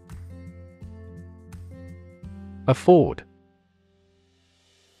 Afford.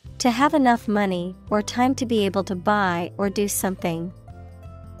 To have enough money or time to be able to buy or do something.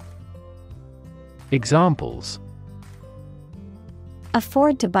 Examples: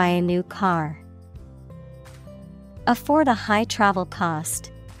 Afford to buy a new car. Afford a high travel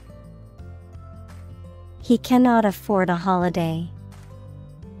cost. He cannot afford a holiday.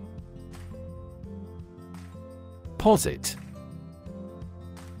 Posit.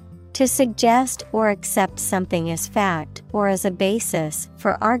 To suggest or accept something as fact or as a basis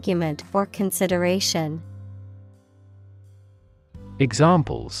for argument or consideration.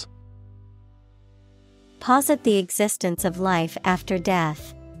 Examples: Posit the existence of life after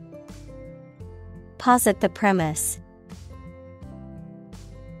death. Posit the premise.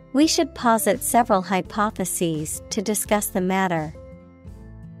 We should posit several hypotheses to discuss the matter.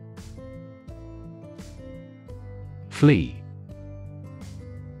 Flee.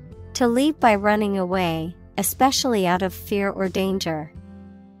 To leave by running away, especially out of fear or danger.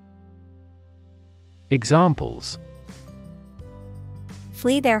 Examples: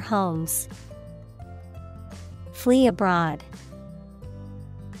 Flee their homes. Flee abroad.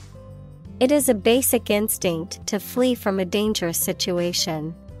 It is a basic instinct to flee from a dangerous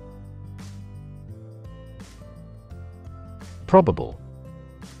situation. Probable.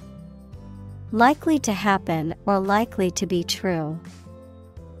 Likely to happen or likely to be true.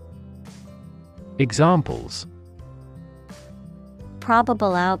 Examples: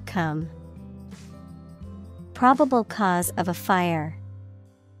 Probable outcome. Probable cause of a fire.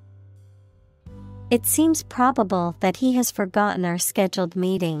 It seems probable that he has forgotten our scheduled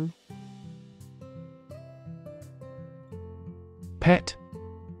meeting. Pet.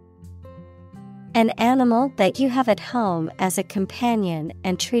 An animal that you have at home as a companion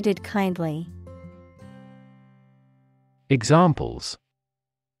and treated kindly. Examples: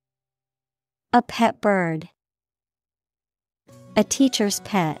 A pet bird. A teacher's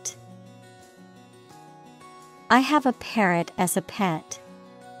pet. I have a parrot as a pet.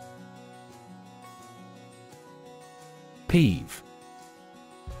 Peeve.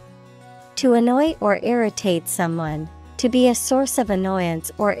 To annoy or irritate someone. To be a source of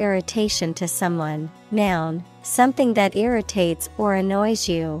annoyance or irritation to someone. Noun, something that irritates or annoys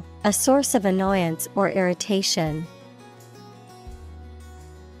you, a source of annoyance or irritation.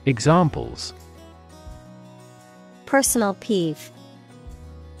 Examples: Personal peeve.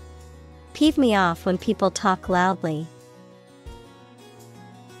 Peeve me off when people talk loudly.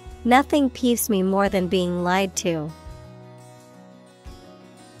 Nothing peeves me more than being lied to.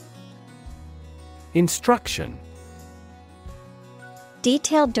 Instruction.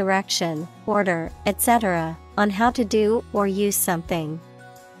 Detailed direction, order, etc., on how to do or use something.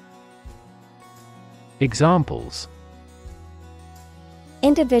 Examples: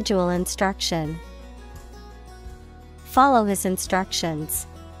 Individual instruction. Follow his instructions.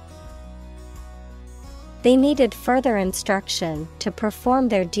 They needed further instruction to perform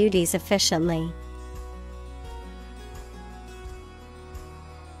their duties efficiently.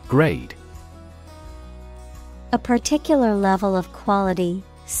 Grade. A particular level of quality,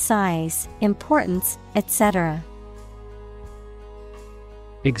 size, importance, etc.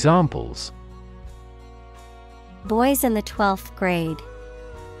 Examples: Boys in the 12th grade.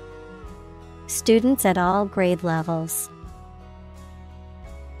 Students at all grade levels.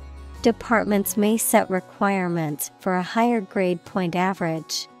 Departments may set requirements for a higher grade point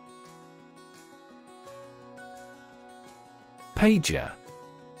average. Pager.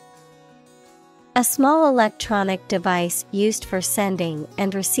 A small electronic device used for sending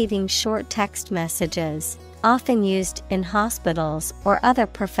and receiving short text messages, often used in hospitals or other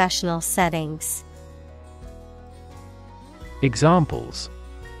professional settings. Examples: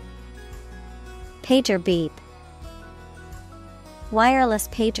 Pager beep. Wireless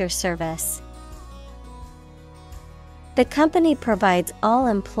pager service. The company provides all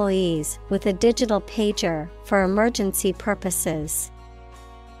employees with a digital pager for emergency purposes.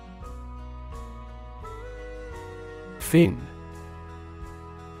 Fin.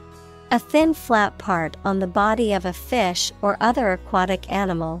 A thin flat part on the body of a fish or other aquatic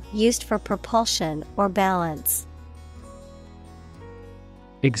animal used for propulsion or balance.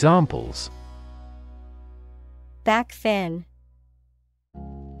 Examples: Back fin.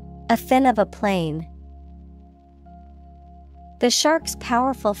 A fin of a plane. The shark's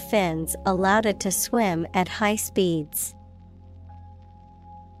powerful fins allowed it to swim at high speeds.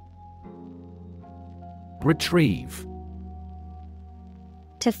 Retrieve.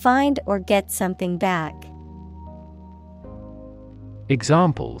 To find or get something back.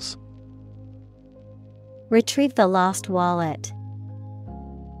 Examples: Retrieve the lost wallet.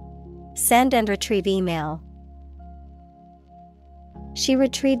 Send and retrieve email. She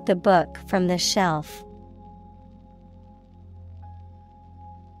retrieved the book from the shelf.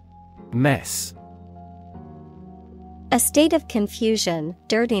 Mess. A state of confusion,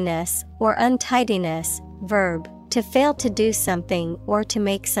 dirtiness, or untidiness. Verb, to fail to do something or to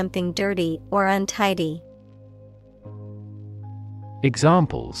make something dirty or untidy.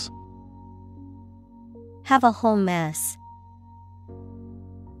 Examples: Have a whole mess.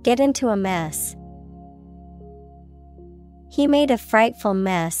 Get into a mess. He made a frightful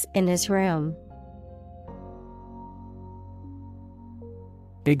mess in his room.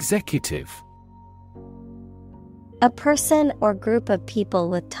 Executive. A person or group of people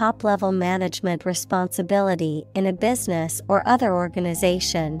with top-level management responsibility in a business or other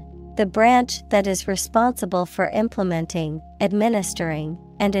organization, the branch that is responsible for implementing, administering,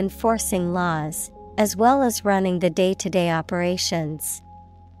 and enforcing laws, as well as running the day-to-day operations.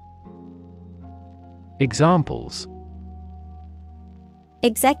 Examples: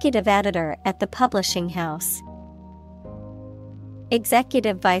 Executive editor at the publishing house.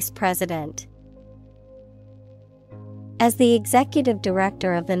 Executive vice president. As the executive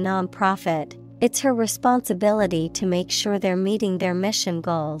director of the nonprofit, it's her responsibility to make sure they're meeting their mission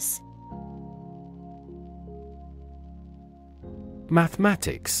goals.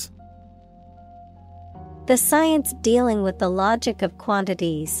 Mathematics. The science dealing with the logic of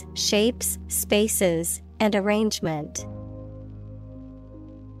quantities, shapes, spaces, and arrangement.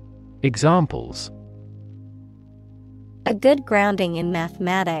 Examples: A good grounding in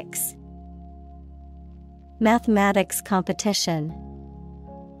mathematics. Mathematics competition.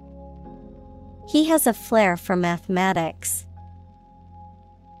 He has a flair for mathematics.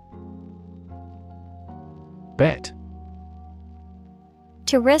 Bet.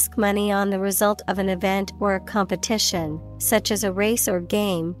 To risk money on the result of an event or a competition, such as a race or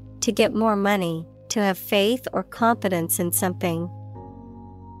game, to get more money, to have faith or confidence in something.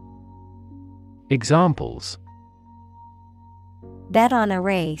 Examples: Bet on a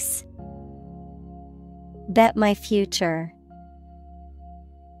race. Bet my future.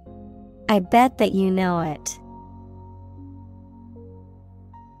 I bet that you know it.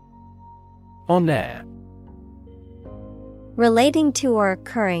 On air. Relating to or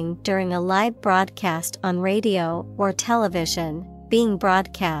occurring during a live broadcast on radio or television, being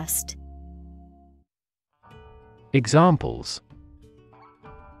broadcast. Examples: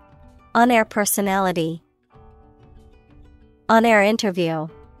 On-air personality. On-air interview.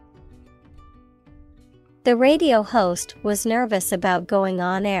 The radio host was nervous about going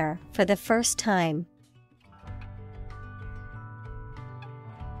on air for the first time.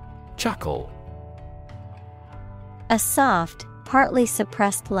 Chuckle. A soft, partly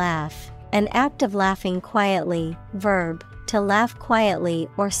suppressed laugh, an act of laughing quietly. Verb, to laugh quietly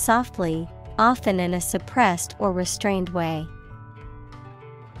or softly, often in a suppressed or restrained way.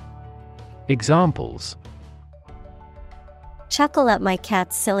 Examples: Chuckle at my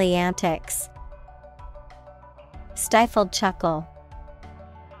cat's silly antics. Stifled chuckle.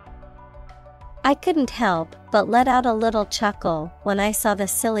 I couldn't help but let out a little chuckle when I saw the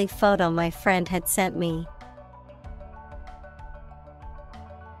silly photo my friend had sent me.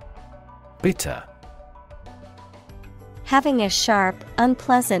 Bitter. Having a sharp,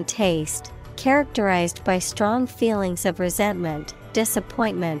 unpleasant taste, characterized by strong feelings of resentment,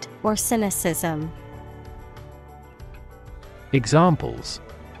 disappointment, or cynicism. Examples: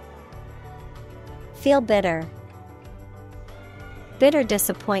 Feel bitter. Bitter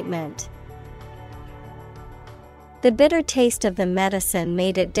disappointment. The bitter taste of the medicine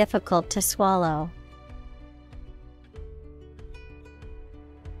made it difficult to swallow.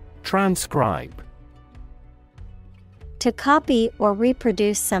 Transcribe. To copy or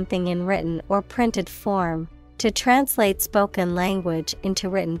reproduce something in written or printed form, to translate spoken language into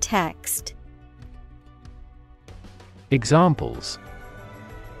written text. Examples: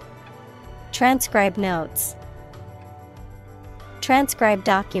 Transcribe notes. Transcribe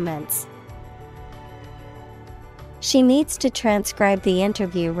documents. She needs to transcribe the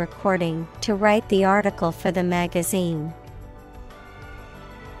interview recording to write the article for the magazine.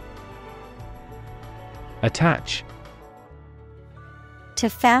 Attach. To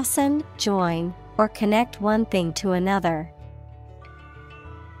fasten, join, or connect one thing to another.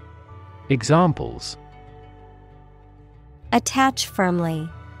 Examples: Attach firmly.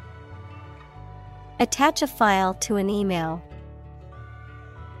 Attach a file to an email.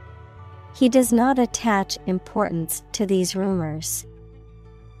 He does not attach importance to these rumors.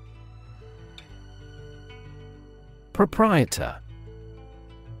 Proprietor.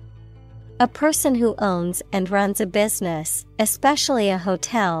 A person who owns and runs a business, especially a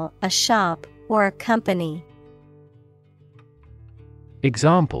hotel, a shop, or a company.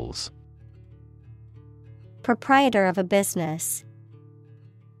 Examples: Proprietor of a business.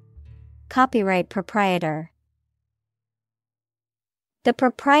 Copyright proprietor. The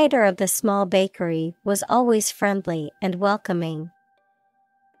proprietor of the small bakery was always friendly and welcoming.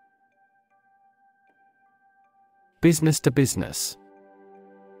 Business to business.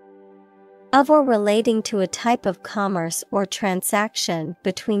 Of or relating to a type of commerce or transaction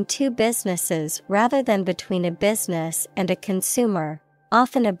between two businesses rather than between a business and a consumer,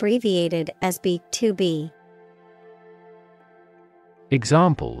 often abbreviated as B2B.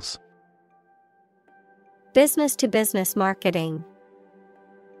 Examples: Business to business marketing.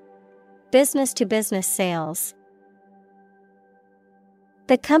 Business to business sales.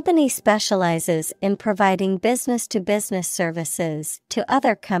 The company specializes in providing business to business services to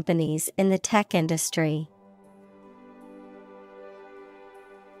other companies in the tech industry.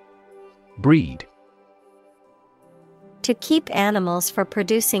 Breed. To keep animals for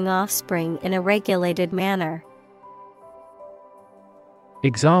producing offspring in a regulated manner.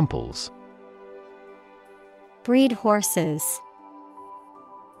 Examples: Breed horses.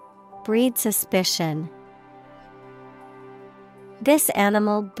 Breed suspicion. This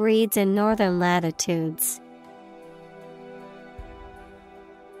animal breeds in northern latitudes.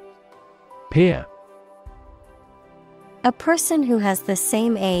 Peer. A person who has the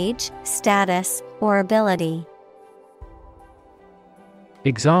same age, status, or ability.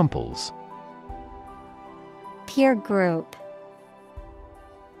 Examples: Peer group.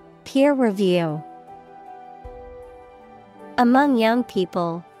 Peer review. Among young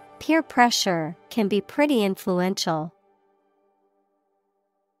people, peer pressure can be pretty influential.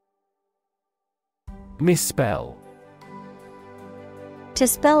 Misspell. To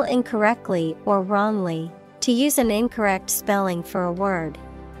spell incorrectly or wrongly, to use an incorrect spelling for a word.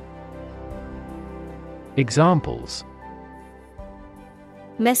 Examples: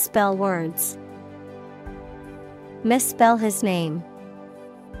 Misspell words. Misspell his name.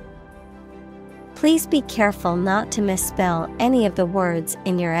 Please be careful not to misspell any of the words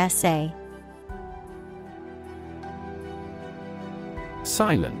in your essay.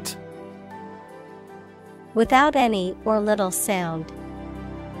 Silent. Without any or little sound.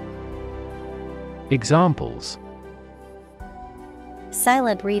 Examples: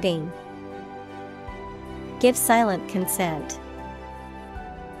 Silent reading. Give silent consent.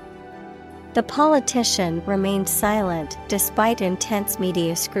 The politician remained silent despite intense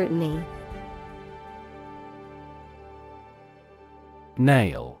media scrutiny.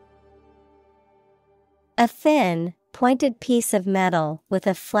 Nail. A thin, pointed piece of metal with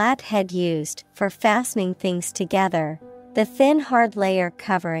a flat head used for fastening things together, the thin hard layer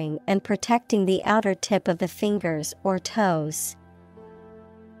covering and protecting the outer tip of the fingers or toes.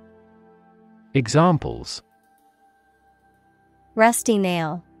 Examples: Rusty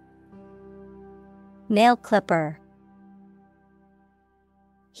nail. Nail clipper.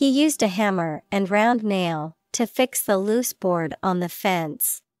 He used a hammer and round nail to fix the loose board on the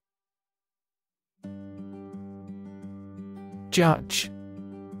fence. Judge.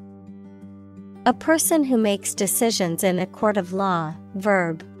 A person who makes decisions in a court of law.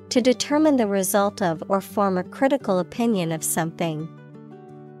 Verb, to determine the result of or form a critical opinion of something.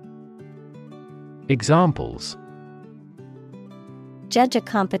 Examples: Judge a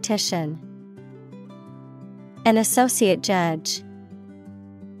competition. An associate judge.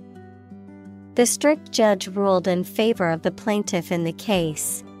 The strict judge ruled in favor of the plaintiff in the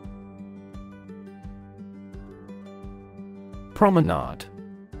case. Promenade.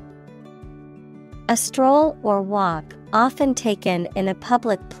 A stroll or walk, often taken in a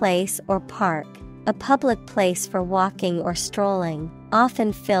public place or park, a public place for walking or strolling,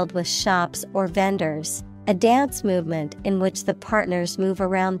 often filled with shops or vendors, a dance movement in which the partners move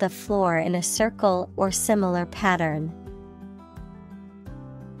around the floor in a circle or similar pattern.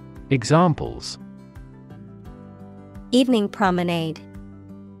 Examples: Evening promenade.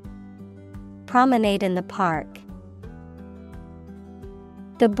 Promenade in the park.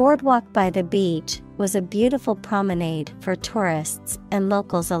 The boardwalk by the beach was a beautiful promenade for tourists and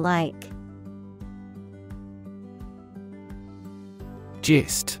locals alike.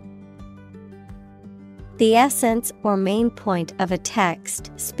 Gist. The essence or main point of a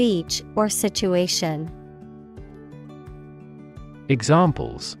text, speech, or situation.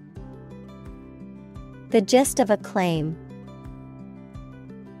 Examples: The gist of a claim.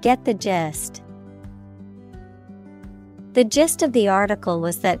 Get the gist. The gist of the article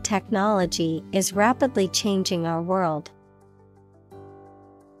was that technology is rapidly changing our world.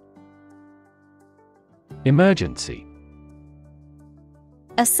 Emergency.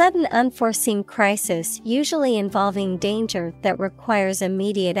 A sudden unforeseen crisis usually involving danger that requires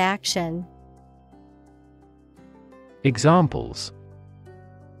immediate action. Examples: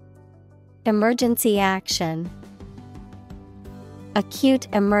 Emergency action. Acute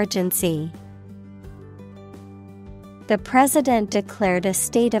emergency. The president declared a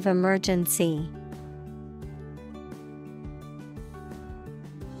state of emergency.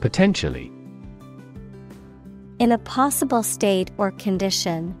 Potentially. In a possible state or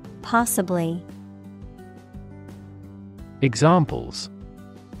condition, possibly. Examples: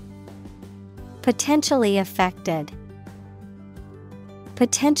 Potentially affected.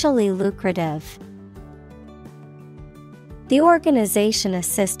 Potentially lucrative. The organization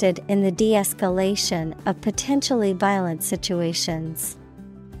assisted in the de-escalation of potentially violent situations.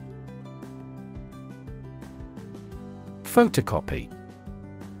 Photocopy.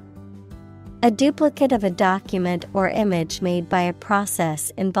 A duplicate of a document or image made by a process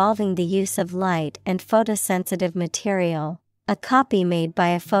involving the use of light and photosensitive material, a copy made by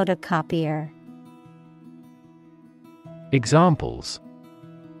a photocopier. Examples: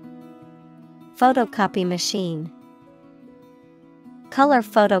 Photocopy machine. Color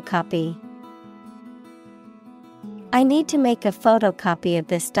photocopy. I need to make a photocopy of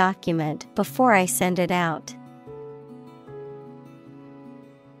this document before I send it out.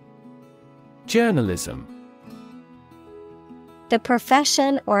 Journalism. The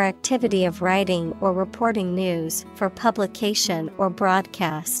profession or activity of writing or reporting news for publication or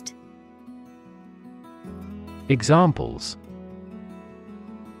broadcast. Examples: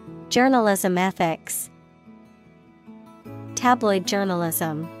 Journalism ethics. Tabloid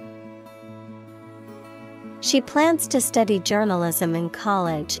journalism. She plans to study journalism in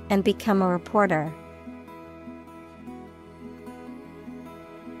college and become a reporter.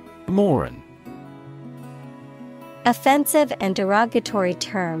 Moron. Offensive and derogatory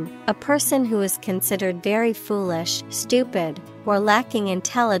term, a person who is considered very foolish, stupid, or lacking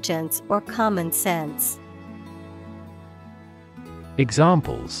intelligence or common sense.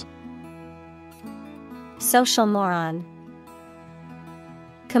 Examples: Social moron.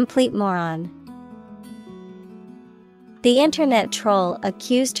 Complete moron. The internet troll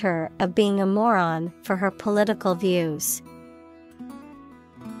accused her of being a moron for her political views.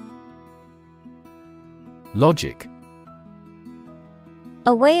 Logic.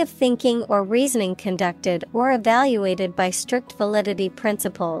 A way of thinking or reasoning conducted or evaluated by strict validity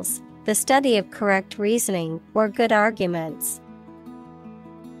principles, the study of correct reasoning or good arguments.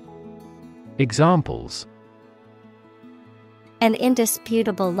 Examples: An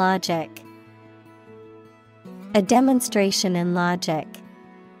indisputable logic. A demonstration in logic.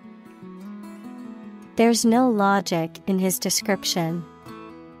 There's no logic in his description.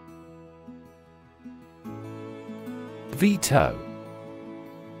 Veto.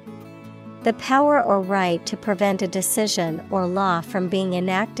 The power or right to prevent a decision or law from being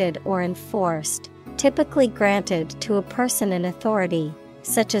enacted or enforced, typically granted to a person in authority,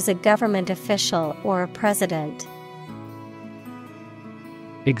 such as a government official or a president.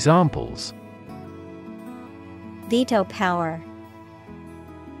 Examples: Veto power.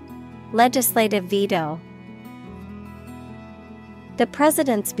 Legislative veto. The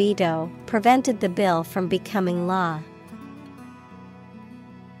president's veto prevented the bill from becoming law.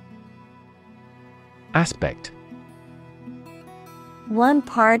 Aspect. One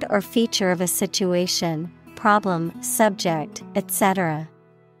part or feature of a situation, problem, subject, etc.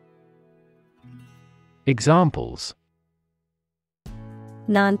 Examples: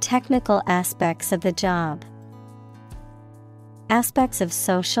 Non-technical aspects of the job. Aspects of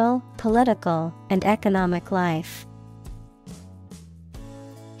social, political, and economic life.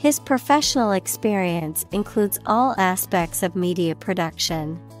 His professional experience includes all aspects of media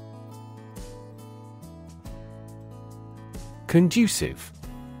production. Conducive.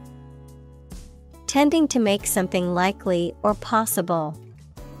 Tending to make something likely or possible.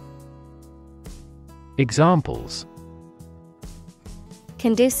 Examples: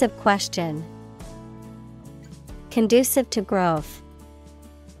 Conducive question. Conducive to growth.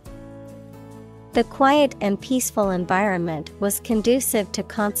 The quiet and peaceful environment was conducive to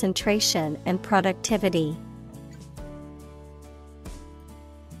concentration and productivity.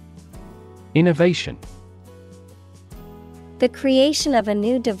 Innovation. The creation of a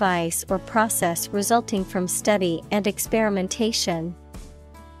new device or process resulting from study and experimentation.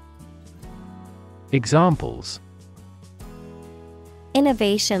 Examples: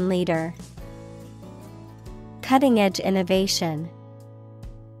 Innovation leader. Cutting-edge innovation.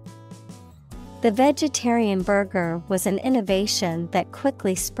 The vegetarian burger was an innovation that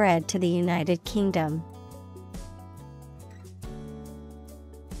quickly spread to the United Kingdom.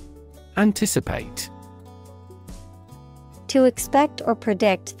 Anticipate. To expect or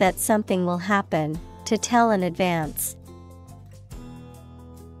predict that something will happen, to tell in advance.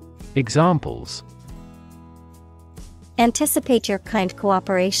 Examples: Anticipate your kind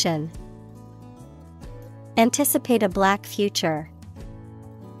cooperation. Anticipate a black future.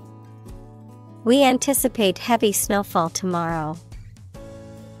 We anticipate heavy snowfall tomorrow.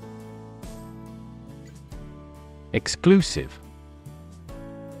 Exclusive.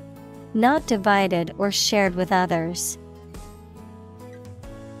 Not divided or shared with others.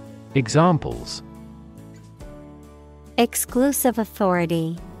 Examples: Exclusive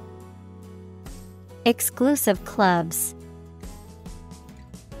authority. Exclusive clubs.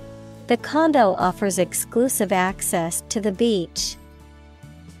 The condo offers exclusive access to the beach.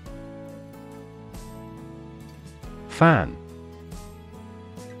 Fan.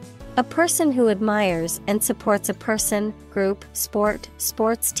 A person who admires and supports a person, group, sport,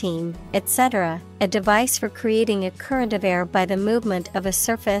 sports team, etc. A device for creating a current of air by the movement of a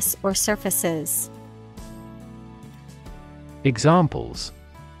surface or surfaces. Examples: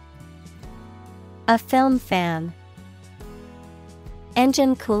 A film fan.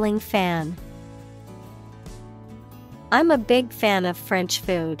 Engine cooling fan. I'm a big fan of French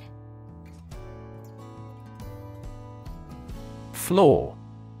food. Floor.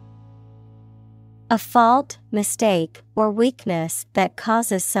 A fault, mistake, or weakness that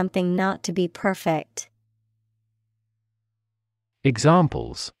causes something not to be perfect.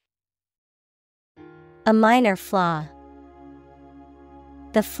 Examples: A minor flaw.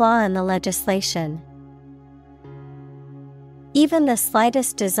 The flaw in the legislation. Even the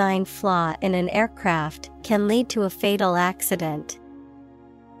slightest design flaw in an aircraft can lead to a fatal accident.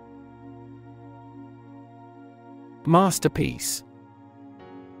 Masterpiece.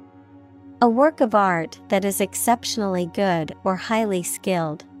 A work of art that is exceptionally good or highly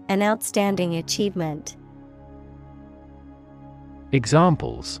skilled, an outstanding achievement.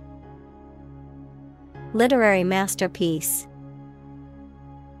 Examples: Literary masterpiece.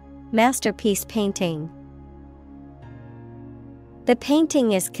 Masterpiece painting. The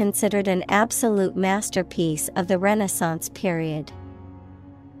painting is considered an absolute masterpiece of the Renaissance period.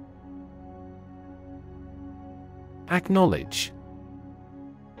 Acknowledge.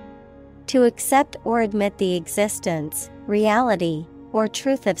 To accept or admit the existence, reality, or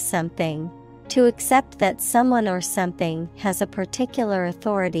truth of something. To accept that someone or something has a particular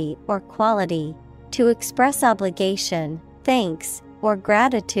authority or quality. To express obligation, thanks, or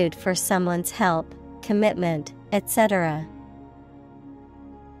gratitude for someone's help, commitment, etc.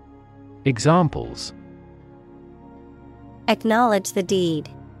 Examples: Acknowledge the deed.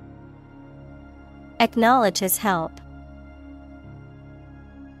 Acknowledge his help.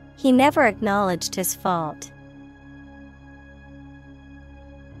 He never acknowledged his fault.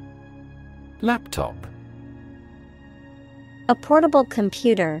 Laptop. A portable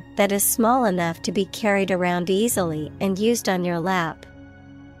computer that is small enough to be carried around easily and used on your lap.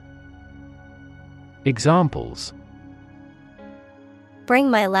 Examples: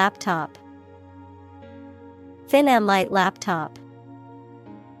 Bring my laptop. Thin and light laptop.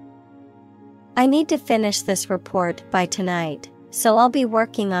 I need to finish this report by tonight, so I'll be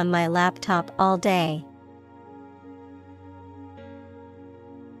working on my laptop all day.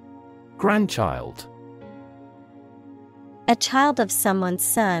 Grandchild. A child of someone's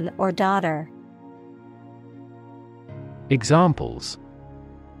son or daughter. Examples: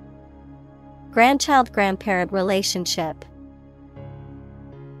 Grandchild-grandparent relationship.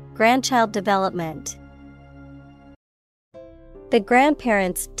 Grandchild development. The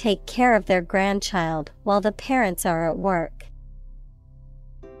grandparents take care of their grandchild while the parents are at work.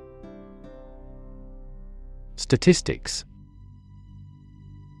 Statistics.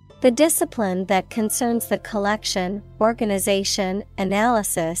 The discipline that concerns the collection, organization,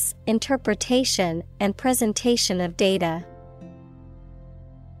 analysis, interpretation, and presentation of data.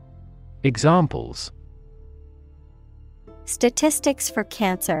 Examples: Statistics for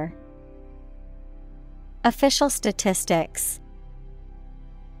cancer. Official statistics.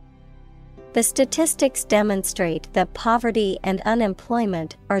 The statistics demonstrate that poverty and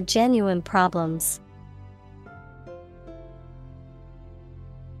unemployment are genuine problems.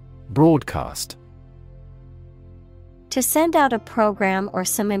 Broadcast. To send out a program or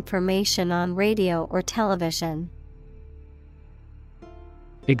some information on radio or television.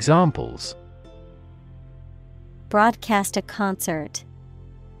 Examples: Broadcast a concert.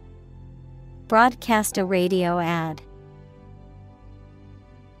 Broadcast a radio ad.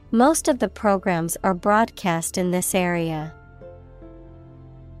 Most of the programs are broadcast in this area.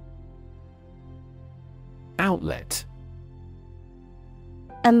 Outlet.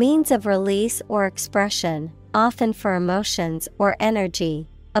 A means of release or expression, often for emotions or energy.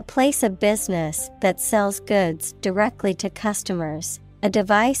 A place of business that sells goods directly to customers. A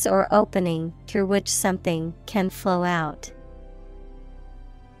device or opening through which something can flow out.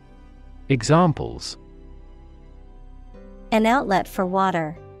 Examples: An outlet for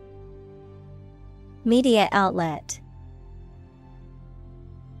water. Media outlet.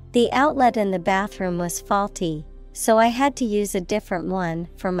 The outlet in the bathroom was faulty, so I had to use a different one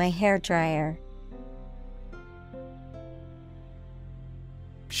for my hairdryer.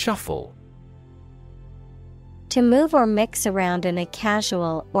 Shuffle. To move or mix around in a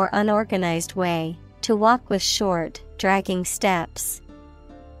casual or unorganized way. To walk with short, dragging steps.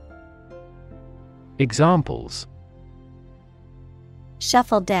 Examples: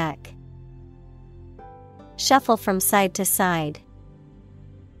 Shuffle deck. Shuffle from side to side.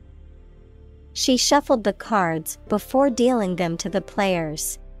 She shuffled the cards before dealing them to the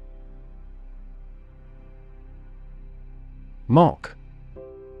players. Mock.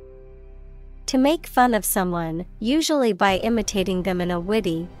 To make fun of someone, usually by imitating them in a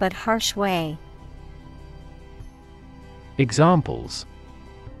witty but harsh way. Examples: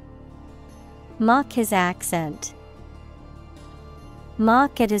 Mock his accent.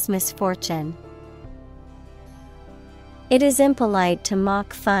 Mock at his misfortune. It is impolite to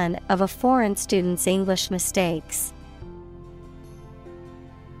mock fun of a foreign student's English mistakes.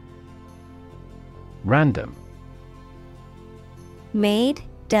 Random. Made,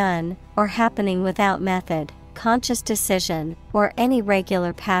 done, or happening without method, conscious decision, or any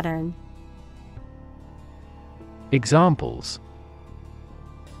regular pattern. Examples: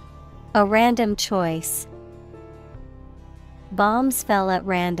 A random choice. Bombs fell at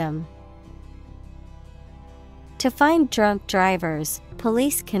random. To find drunk drivers,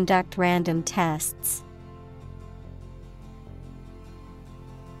 police conduct random tests.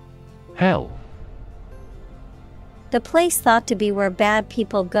 Hell. The place thought to be where bad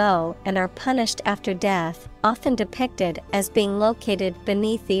people go and are punished after death, often depicted as being located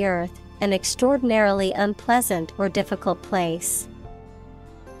beneath the earth, an extraordinarily unpleasant or difficult place.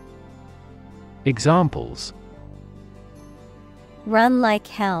 Examples: Run like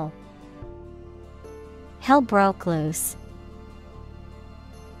hell. Hell broke loose.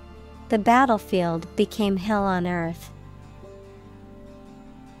 The battlefield became hell on earth.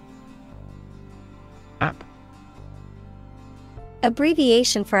 App.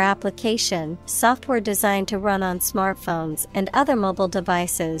 Abbreviation for application, software designed to run on smartphones and other mobile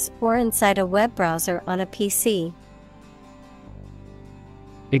devices or inside a web browser on a PC.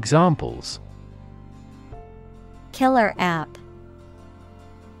 Examples: Killer app.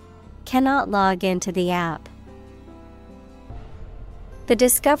 Cannot log into the app. The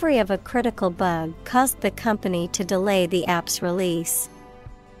discovery of a critical bug caused the company to delay the app's release.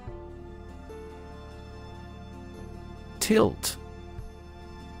 Tilt.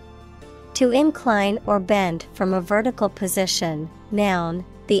 To incline or bend from a vertical position. Noun,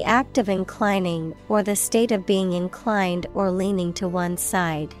 the act of inclining or the state of being inclined or leaning to one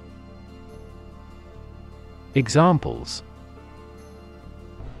side. Examples: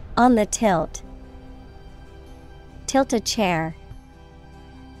 On the tilt. Tilt a chair.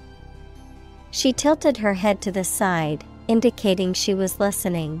 She tilted her head to the side, indicating she was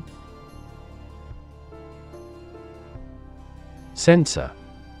listening. Sensor.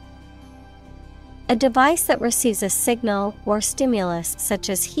 A device that receives a signal or stimulus such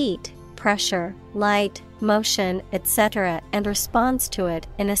as heat, pressure, light, motion, etc., and responds to it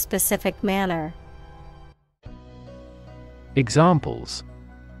in a specific manner. Examples: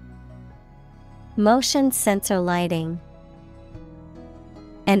 Motion sensor lighting.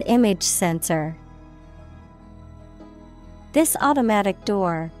 An image sensor. This automatic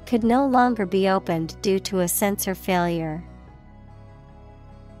door could no longer be opened due to a sensor failure.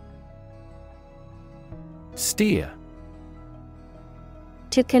 Steer.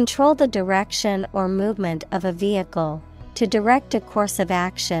 To control the direction or movement of a vehicle, to direct a course of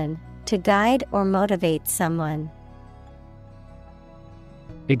action, to guide or motivate someone.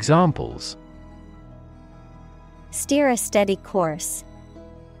 Examples: Steer a steady course.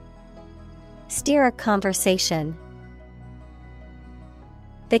 Steer a conversation.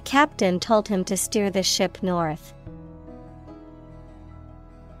 The captain told him to steer the ship north.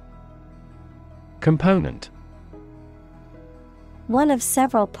 Component. One of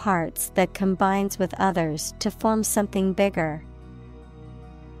several parts that combines with others to form something bigger.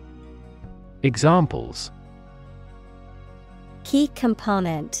 Examples: Key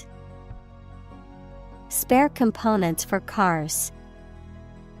component. Spare components for cars.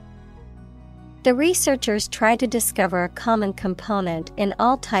 The researchers try to discover a common component in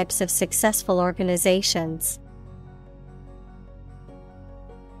all types of successful organizations.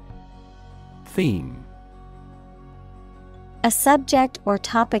 Theme. A subject or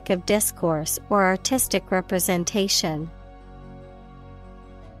topic of discourse or artistic representation.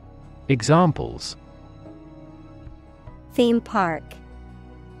 Examples: Theme park.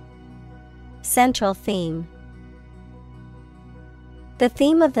 Central theme. The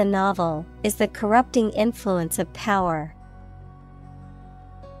theme of the novel is the corrupting influence of power.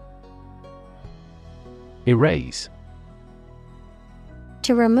 Erase.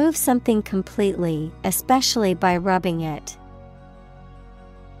 To remove something completely, especially by rubbing it.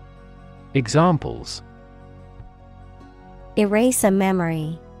 Examples: Erase a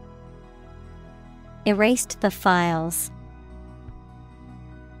memory. Erased the files.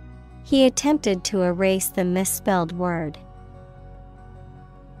 He attempted to erase the misspelled word.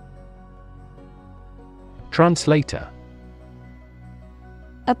 Translator.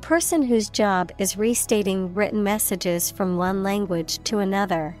 A person whose job is restating written messages from one language to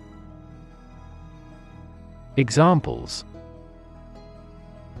another. Examples: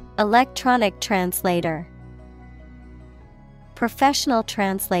 Electronic translator. Professional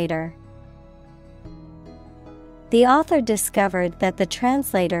translator. The author discovered that the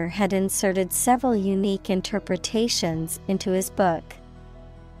translator had inserted several unique interpretations into his book.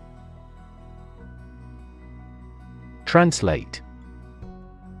 Translate.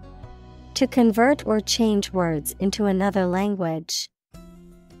 To convert or change words into another language.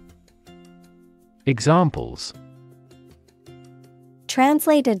 Examples: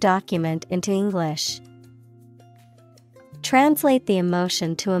 Translate a document into English. Translate the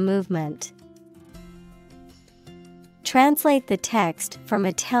emotion to a movement. Translate the text from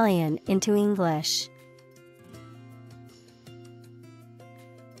Italian into English.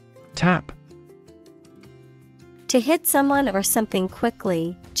 Tap. To hit someone or something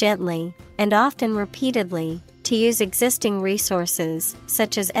quickly, gently, and often repeatedly, to use existing resources,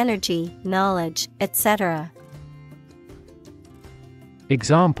 such as energy, knowledge, etc.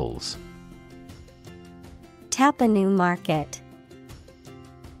 Examples: Tap a new market.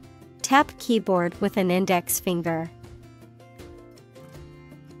 Tap keyboard with an index finger.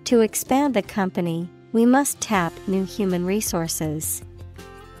 To expand the company, we must tap new human resources.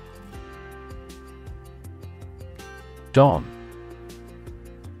 Don.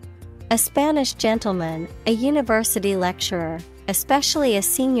 A Spanish gentleman, a university lecturer, especially a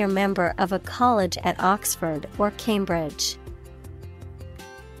senior member of a college at Oxford or Cambridge.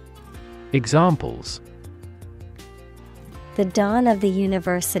 Examples: The Don of the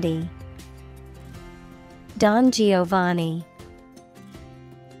University. Don Giovanni.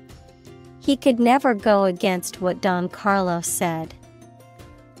 He could never go against what Don Carlos said.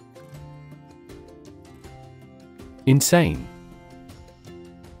 Insane.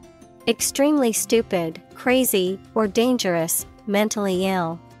 Extremely stupid, crazy, or dangerous, mentally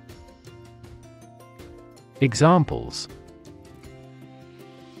ill. Examples: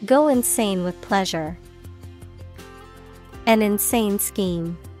 Go insane with pleasure. An insane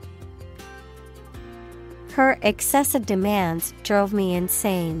scheme. Her excessive demands drove me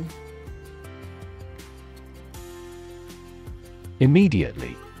insane.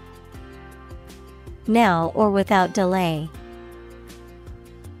 Immediately. Now or without delay.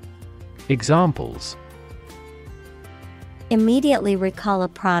 Examples: Immediately recall a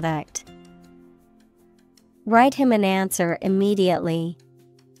product. Write him an answer immediately.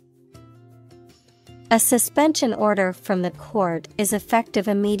 A suspension order from the court is effective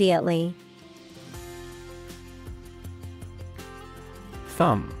immediately.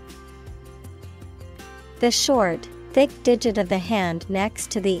 Thumb. The short, thick digit of the hand next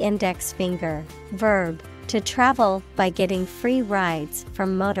to the index finger. Verb, to travel by getting free rides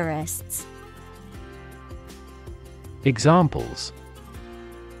from motorists. Examples: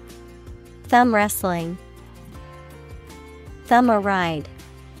 Thumb wrestling. Thumb a ride.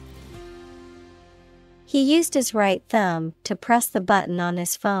 He used his right thumb to press the button on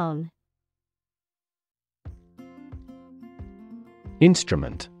his phone.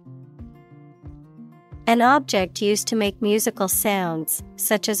 Instrument. An object used to make musical sounds,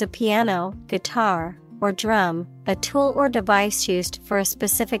 such as a piano, guitar, or drum, a tool or device used for a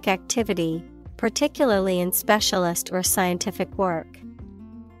specific activity, particularly in specialist or scientific work.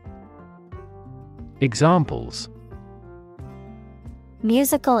 Examples: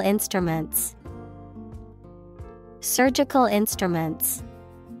 Musical instruments. Surgical instruments.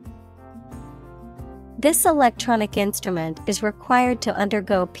 This electronic instrument is required to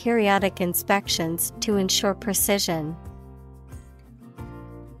undergo periodic inspections to ensure precision.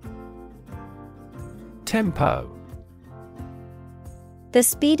 Tempo. The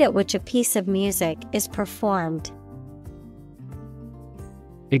speed at which a piece of music is performed.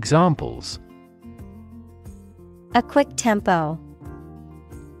 Examples: A quick tempo.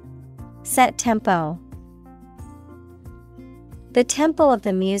 Set tempo. The tempo of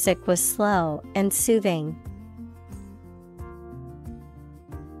the music was slow and soothing.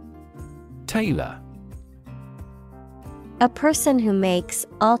 Tailor. A person who makes,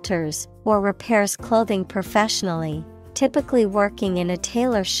 alters, or repairs clothing professionally, typically working in a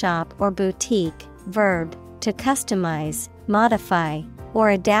tailor shop or boutique. Verb, to customize, modify, or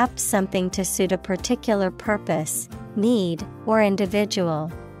adapt something to suit a particular purpose, need, or individual.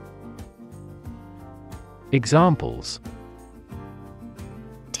 Examples: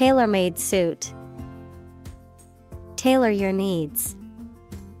 Tailor-made suit. Tailor your needs.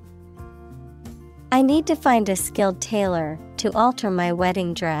 I need to find a skilled tailor to alter my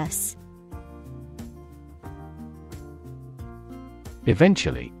wedding dress.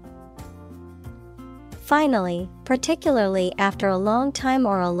 Eventually. Finally, particularly after a long time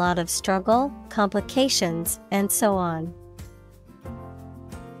or a lot of struggle, complications, and so on.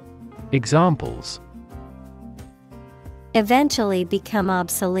 Examples: Eventually become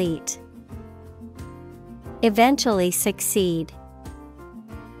obsolete. Eventually succeed.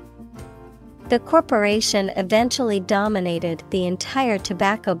 The corporation eventually dominated the entire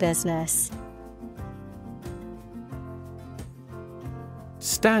tobacco business.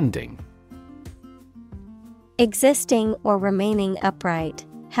 Standing. Existing or remaining upright,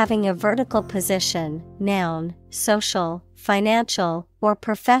 having a vertical position, noun, social, financial, or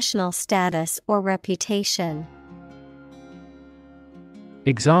professional status or reputation.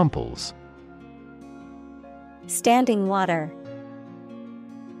 Examples: Standing water.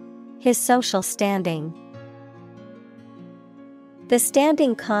 His social standing. The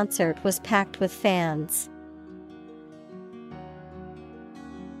standing concert was packed with fans.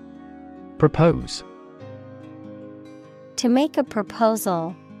 Propose. To make a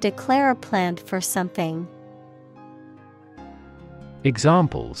proposal, declare a plan for something.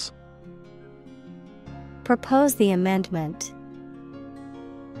 Examples: Propose the amendment.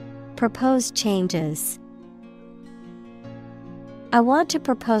 Propose changes. I want to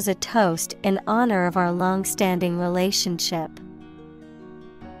propose a toast in honor of our long-standing relationship.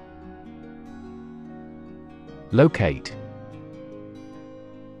 Locate.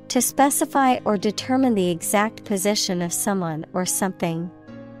 To specify or determine the exact position of someone or something.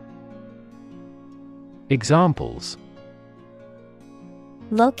 Examples: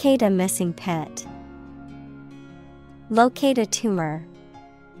 Locate a missing pet. Locate a tumor.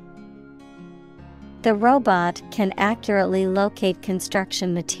 The robot can accurately locate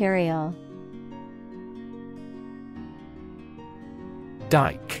construction material.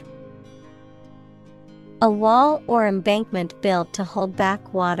 Dike. A wall or embankment built to hold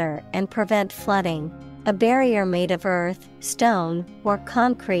back water and prevent flooding, a barrier made of earth, stone, or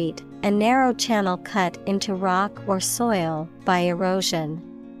concrete, a narrow channel cut into rock or soil by erosion.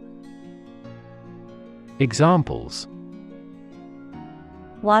 Examples: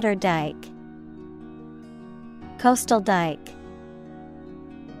 Water dike. Coastal dike.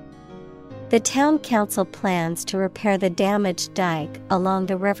 The town council plans to repair the damaged dike along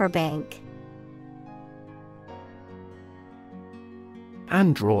the riverbank.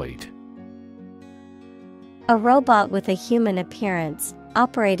 Android. A robot with a human appearance,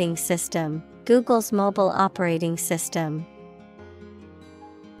 operating system, Google's mobile operating system.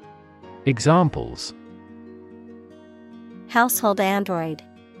 Examples: Household Android.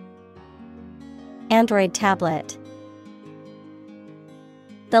 Android tablet.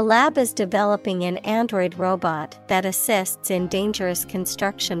 The lab is developing an android robot that assists in dangerous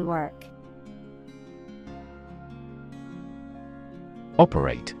construction work.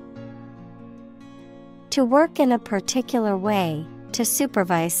 Operate. To work in a particular way, to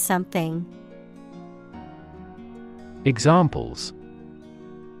supervise something. Examples: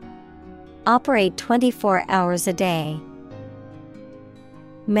 Operate 24 hours a day.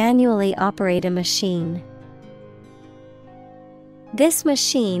 Manually operate a machine. This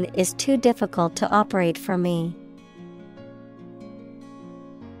machine is too difficult to operate for me.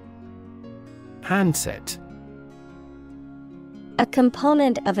 Handset. A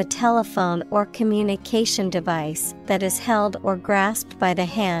component of a telephone or communication device that is held or grasped by the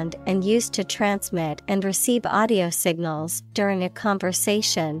hand and used to transmit and receive audio signals during a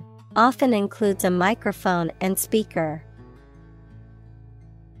conversation, often includes a microphone and speaker.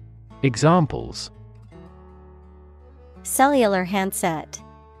 Examples: Cellular handset.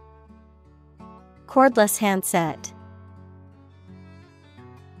 Cordless handset.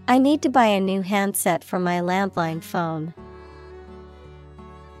 I need to buy a new handset for my landline phone.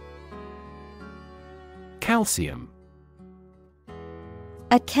 Calcium.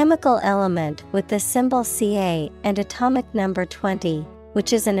 A chemical element with the symbol Ca and atomic number 20,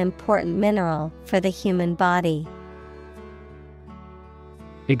 which is an important mineral for the human body.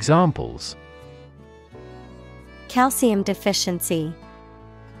 Examples: Calcium deficiency.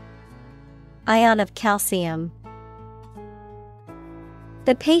 Ion of calcium.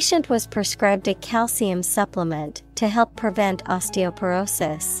 The patient was prescribed a calcium supplement to help prevent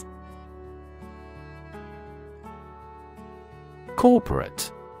osteoporosis.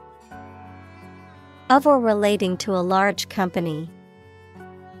 Corporate. Of or relating to a large company.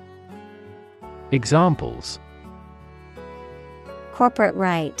 Examples: Corporate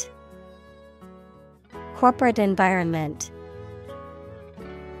right. Corporate environment.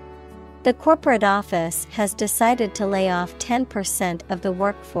 The corporate office has decided to lay off 10% of the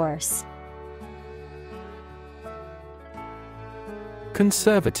workforce.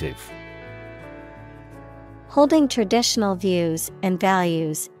 Conservative. Holding traditional views and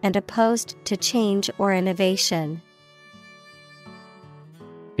values and opposed to change or innovation.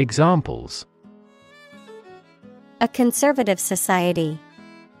 Examples: A conservative society.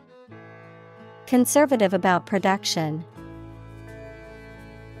 Conservative about production.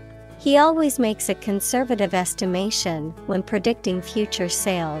 He always makes a conservative estimation when predicting future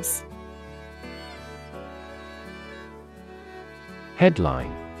sales.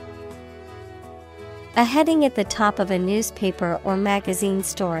 Headline: a heading at the top of a newspaper or magazine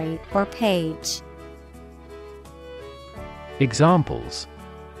story or page. Examples: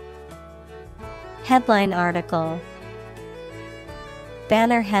 headline article,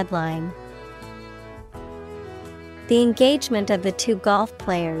 banner headline. The engagement of the two golf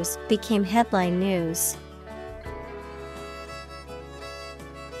players became headline news.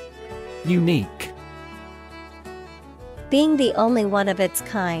 Unique: being the only one of its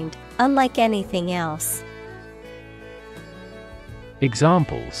kind, unlike anything else.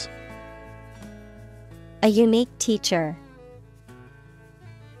 Examples: a unique teacher,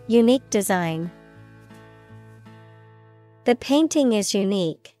 unique design. The painting is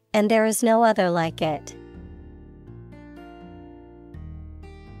unique, and there is no other like it.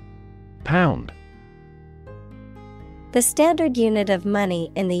 Pound: the standard unit of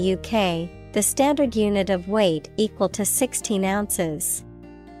money in the UK, the standard unit of weight equal to 16 ounces.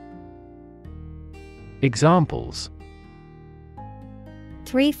 Examples: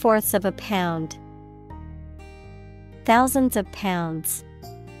 3/4 of a pound, thousands of pounds.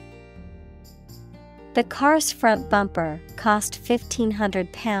 The car's front bumper cost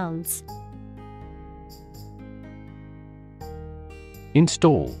 £1,500.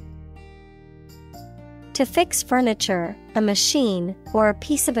 Install: to fix furniture, a machine, or a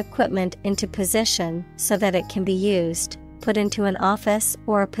piece of equipment into position so that it can be used, put into an office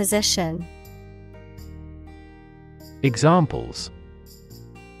or a position. Examples: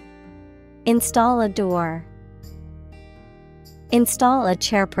 install a door, install a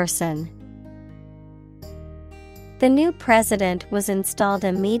chairperson. The new president was installed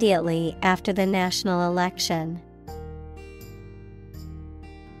immediately after the national election.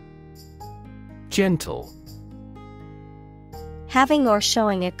 Gentle: having or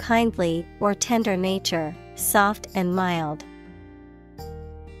showing a kindly or tender nature, soft and mild.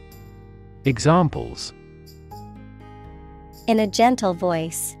 Examples: in a gentle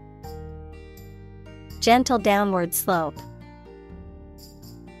voice, gentle downward slope.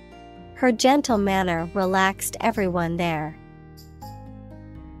 Her gentle manner relaxed everyone there.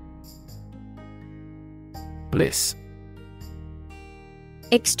 Bliss: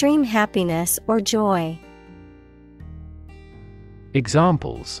 extreme happiness or joy.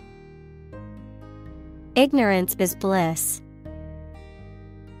 Examples: ignorance is bliss,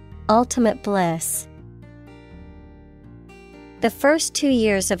 ultimate bliss. The first 2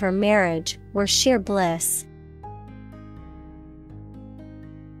 years of her marriage were sheer bliss.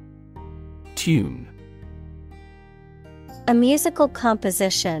 Tune: a musical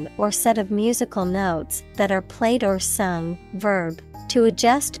composition or set of musical notes that are played or sung. Verb: to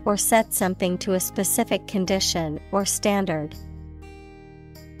adjust or set something to a specific condition or standard.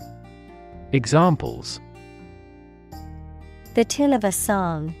 Examples: the tune of a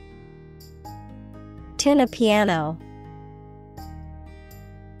song, tune a piano.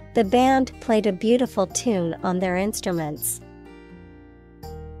 The band played a beautiful tune on their instruments.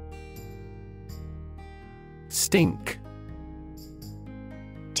 Stink: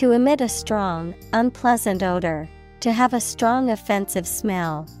 to emit a strong, unpleasant odor, to have a strong offensive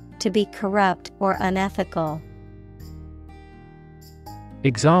smell, to be corrupt or unethical.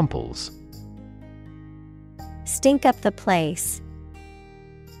 Examples: stink up the place,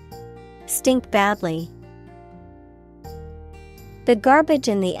 stink badly. The garbage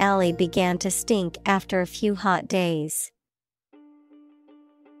in the alley began to stink after a few hot days.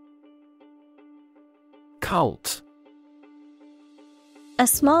 Cult: a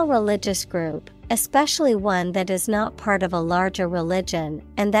small religious group, especially one that is not part of a larger religion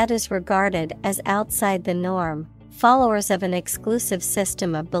and that is regarded as outside the norm, followers of an exclusive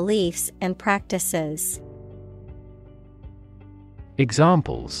system of beliefs and practices.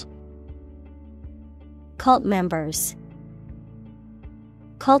 Examples: cult members,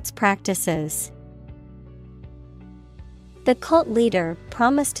 cult's practices. The cult leader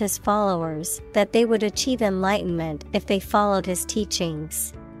promised his followers that they would achieve enlightenment if they followed his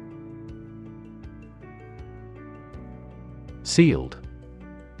teachings. Sealed: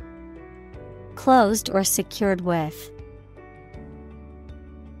 closed or secured with.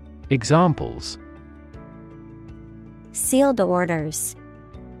 Examples: sealed orders,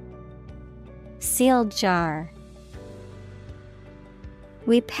 sealed jar.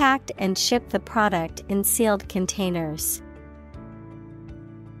 We packed and shipped the product in sealed containers.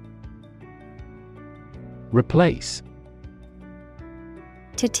 Replace: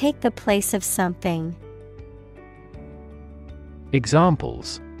 To take the place of something.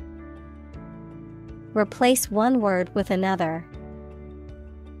 Examples: Replace one word with another.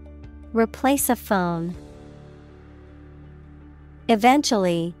 Replace a phone.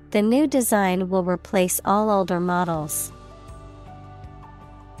 Eventually, the new design will replace all older models.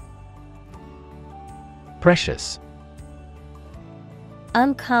 Precious.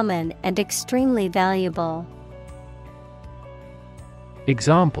 Uncommon and extremely valuable.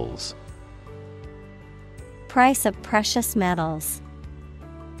 Examples: Price of precious metals.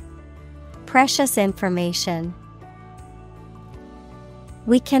 Precious information.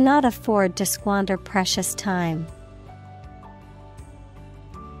 We cannot afford to squander precious time.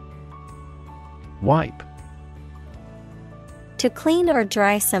 Wipe. To clean or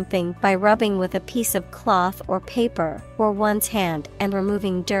dry something by rubbing with a piece of cloth or paper or one's hand and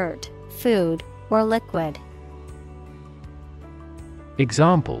removing dirt, food, or liquid.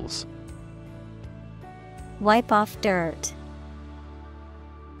 Examples: Wipe off dirt.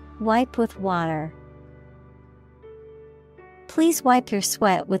 Wipe with water. Please wipe your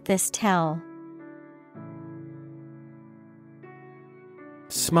sweat with this towel.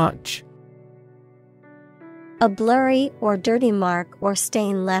 Smudge. A blurry or dirty mark or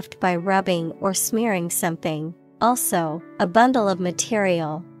stain left by rubbing or smearing something. Also, a bundle of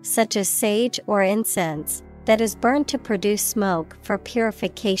material, such as sage or incense, that is burned to produce smoke for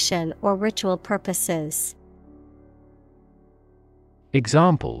purification or ritual purposes.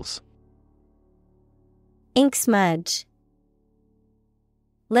 Examples: Ink smudge.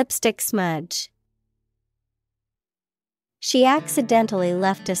 Lipstick smudge. She accidentally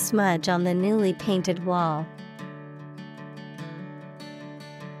left a smudge on the newly painted wall.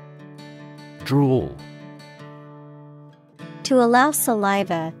 Drool. To allow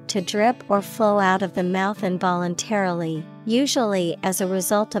saliva to drip or flow out of the mouth involuntarily, usually as a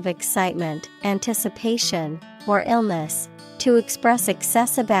result of excitement, anticipation, or illness, to express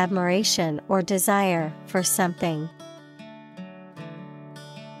excessive admiration or desire for something.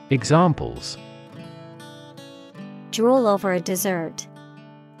 Examples: Drool over a dessert.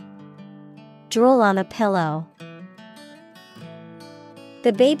 Drool on a pillow.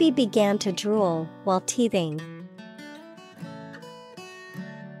 The baby began to drool while teething.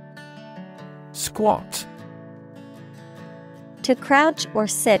 Squat. To crouch or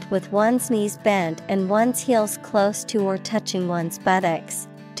sit with one's knees bent and one's heels close to or touching one's buttocks.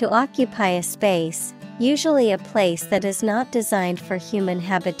 To occupy a space, usually a place that is not designed for human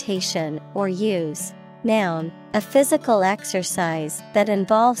habitation or use. Noun, a physical exercise that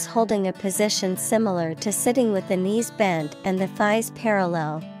involves holding a position similar to sitting with the knees bent and the thighs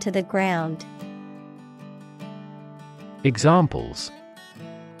parallel to the ground. Examples: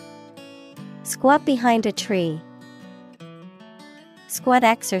 Squat behind a tree. Squat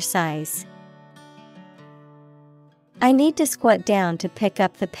exercise. I need to squat down to pick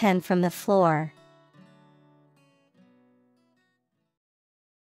up the pen from the floor.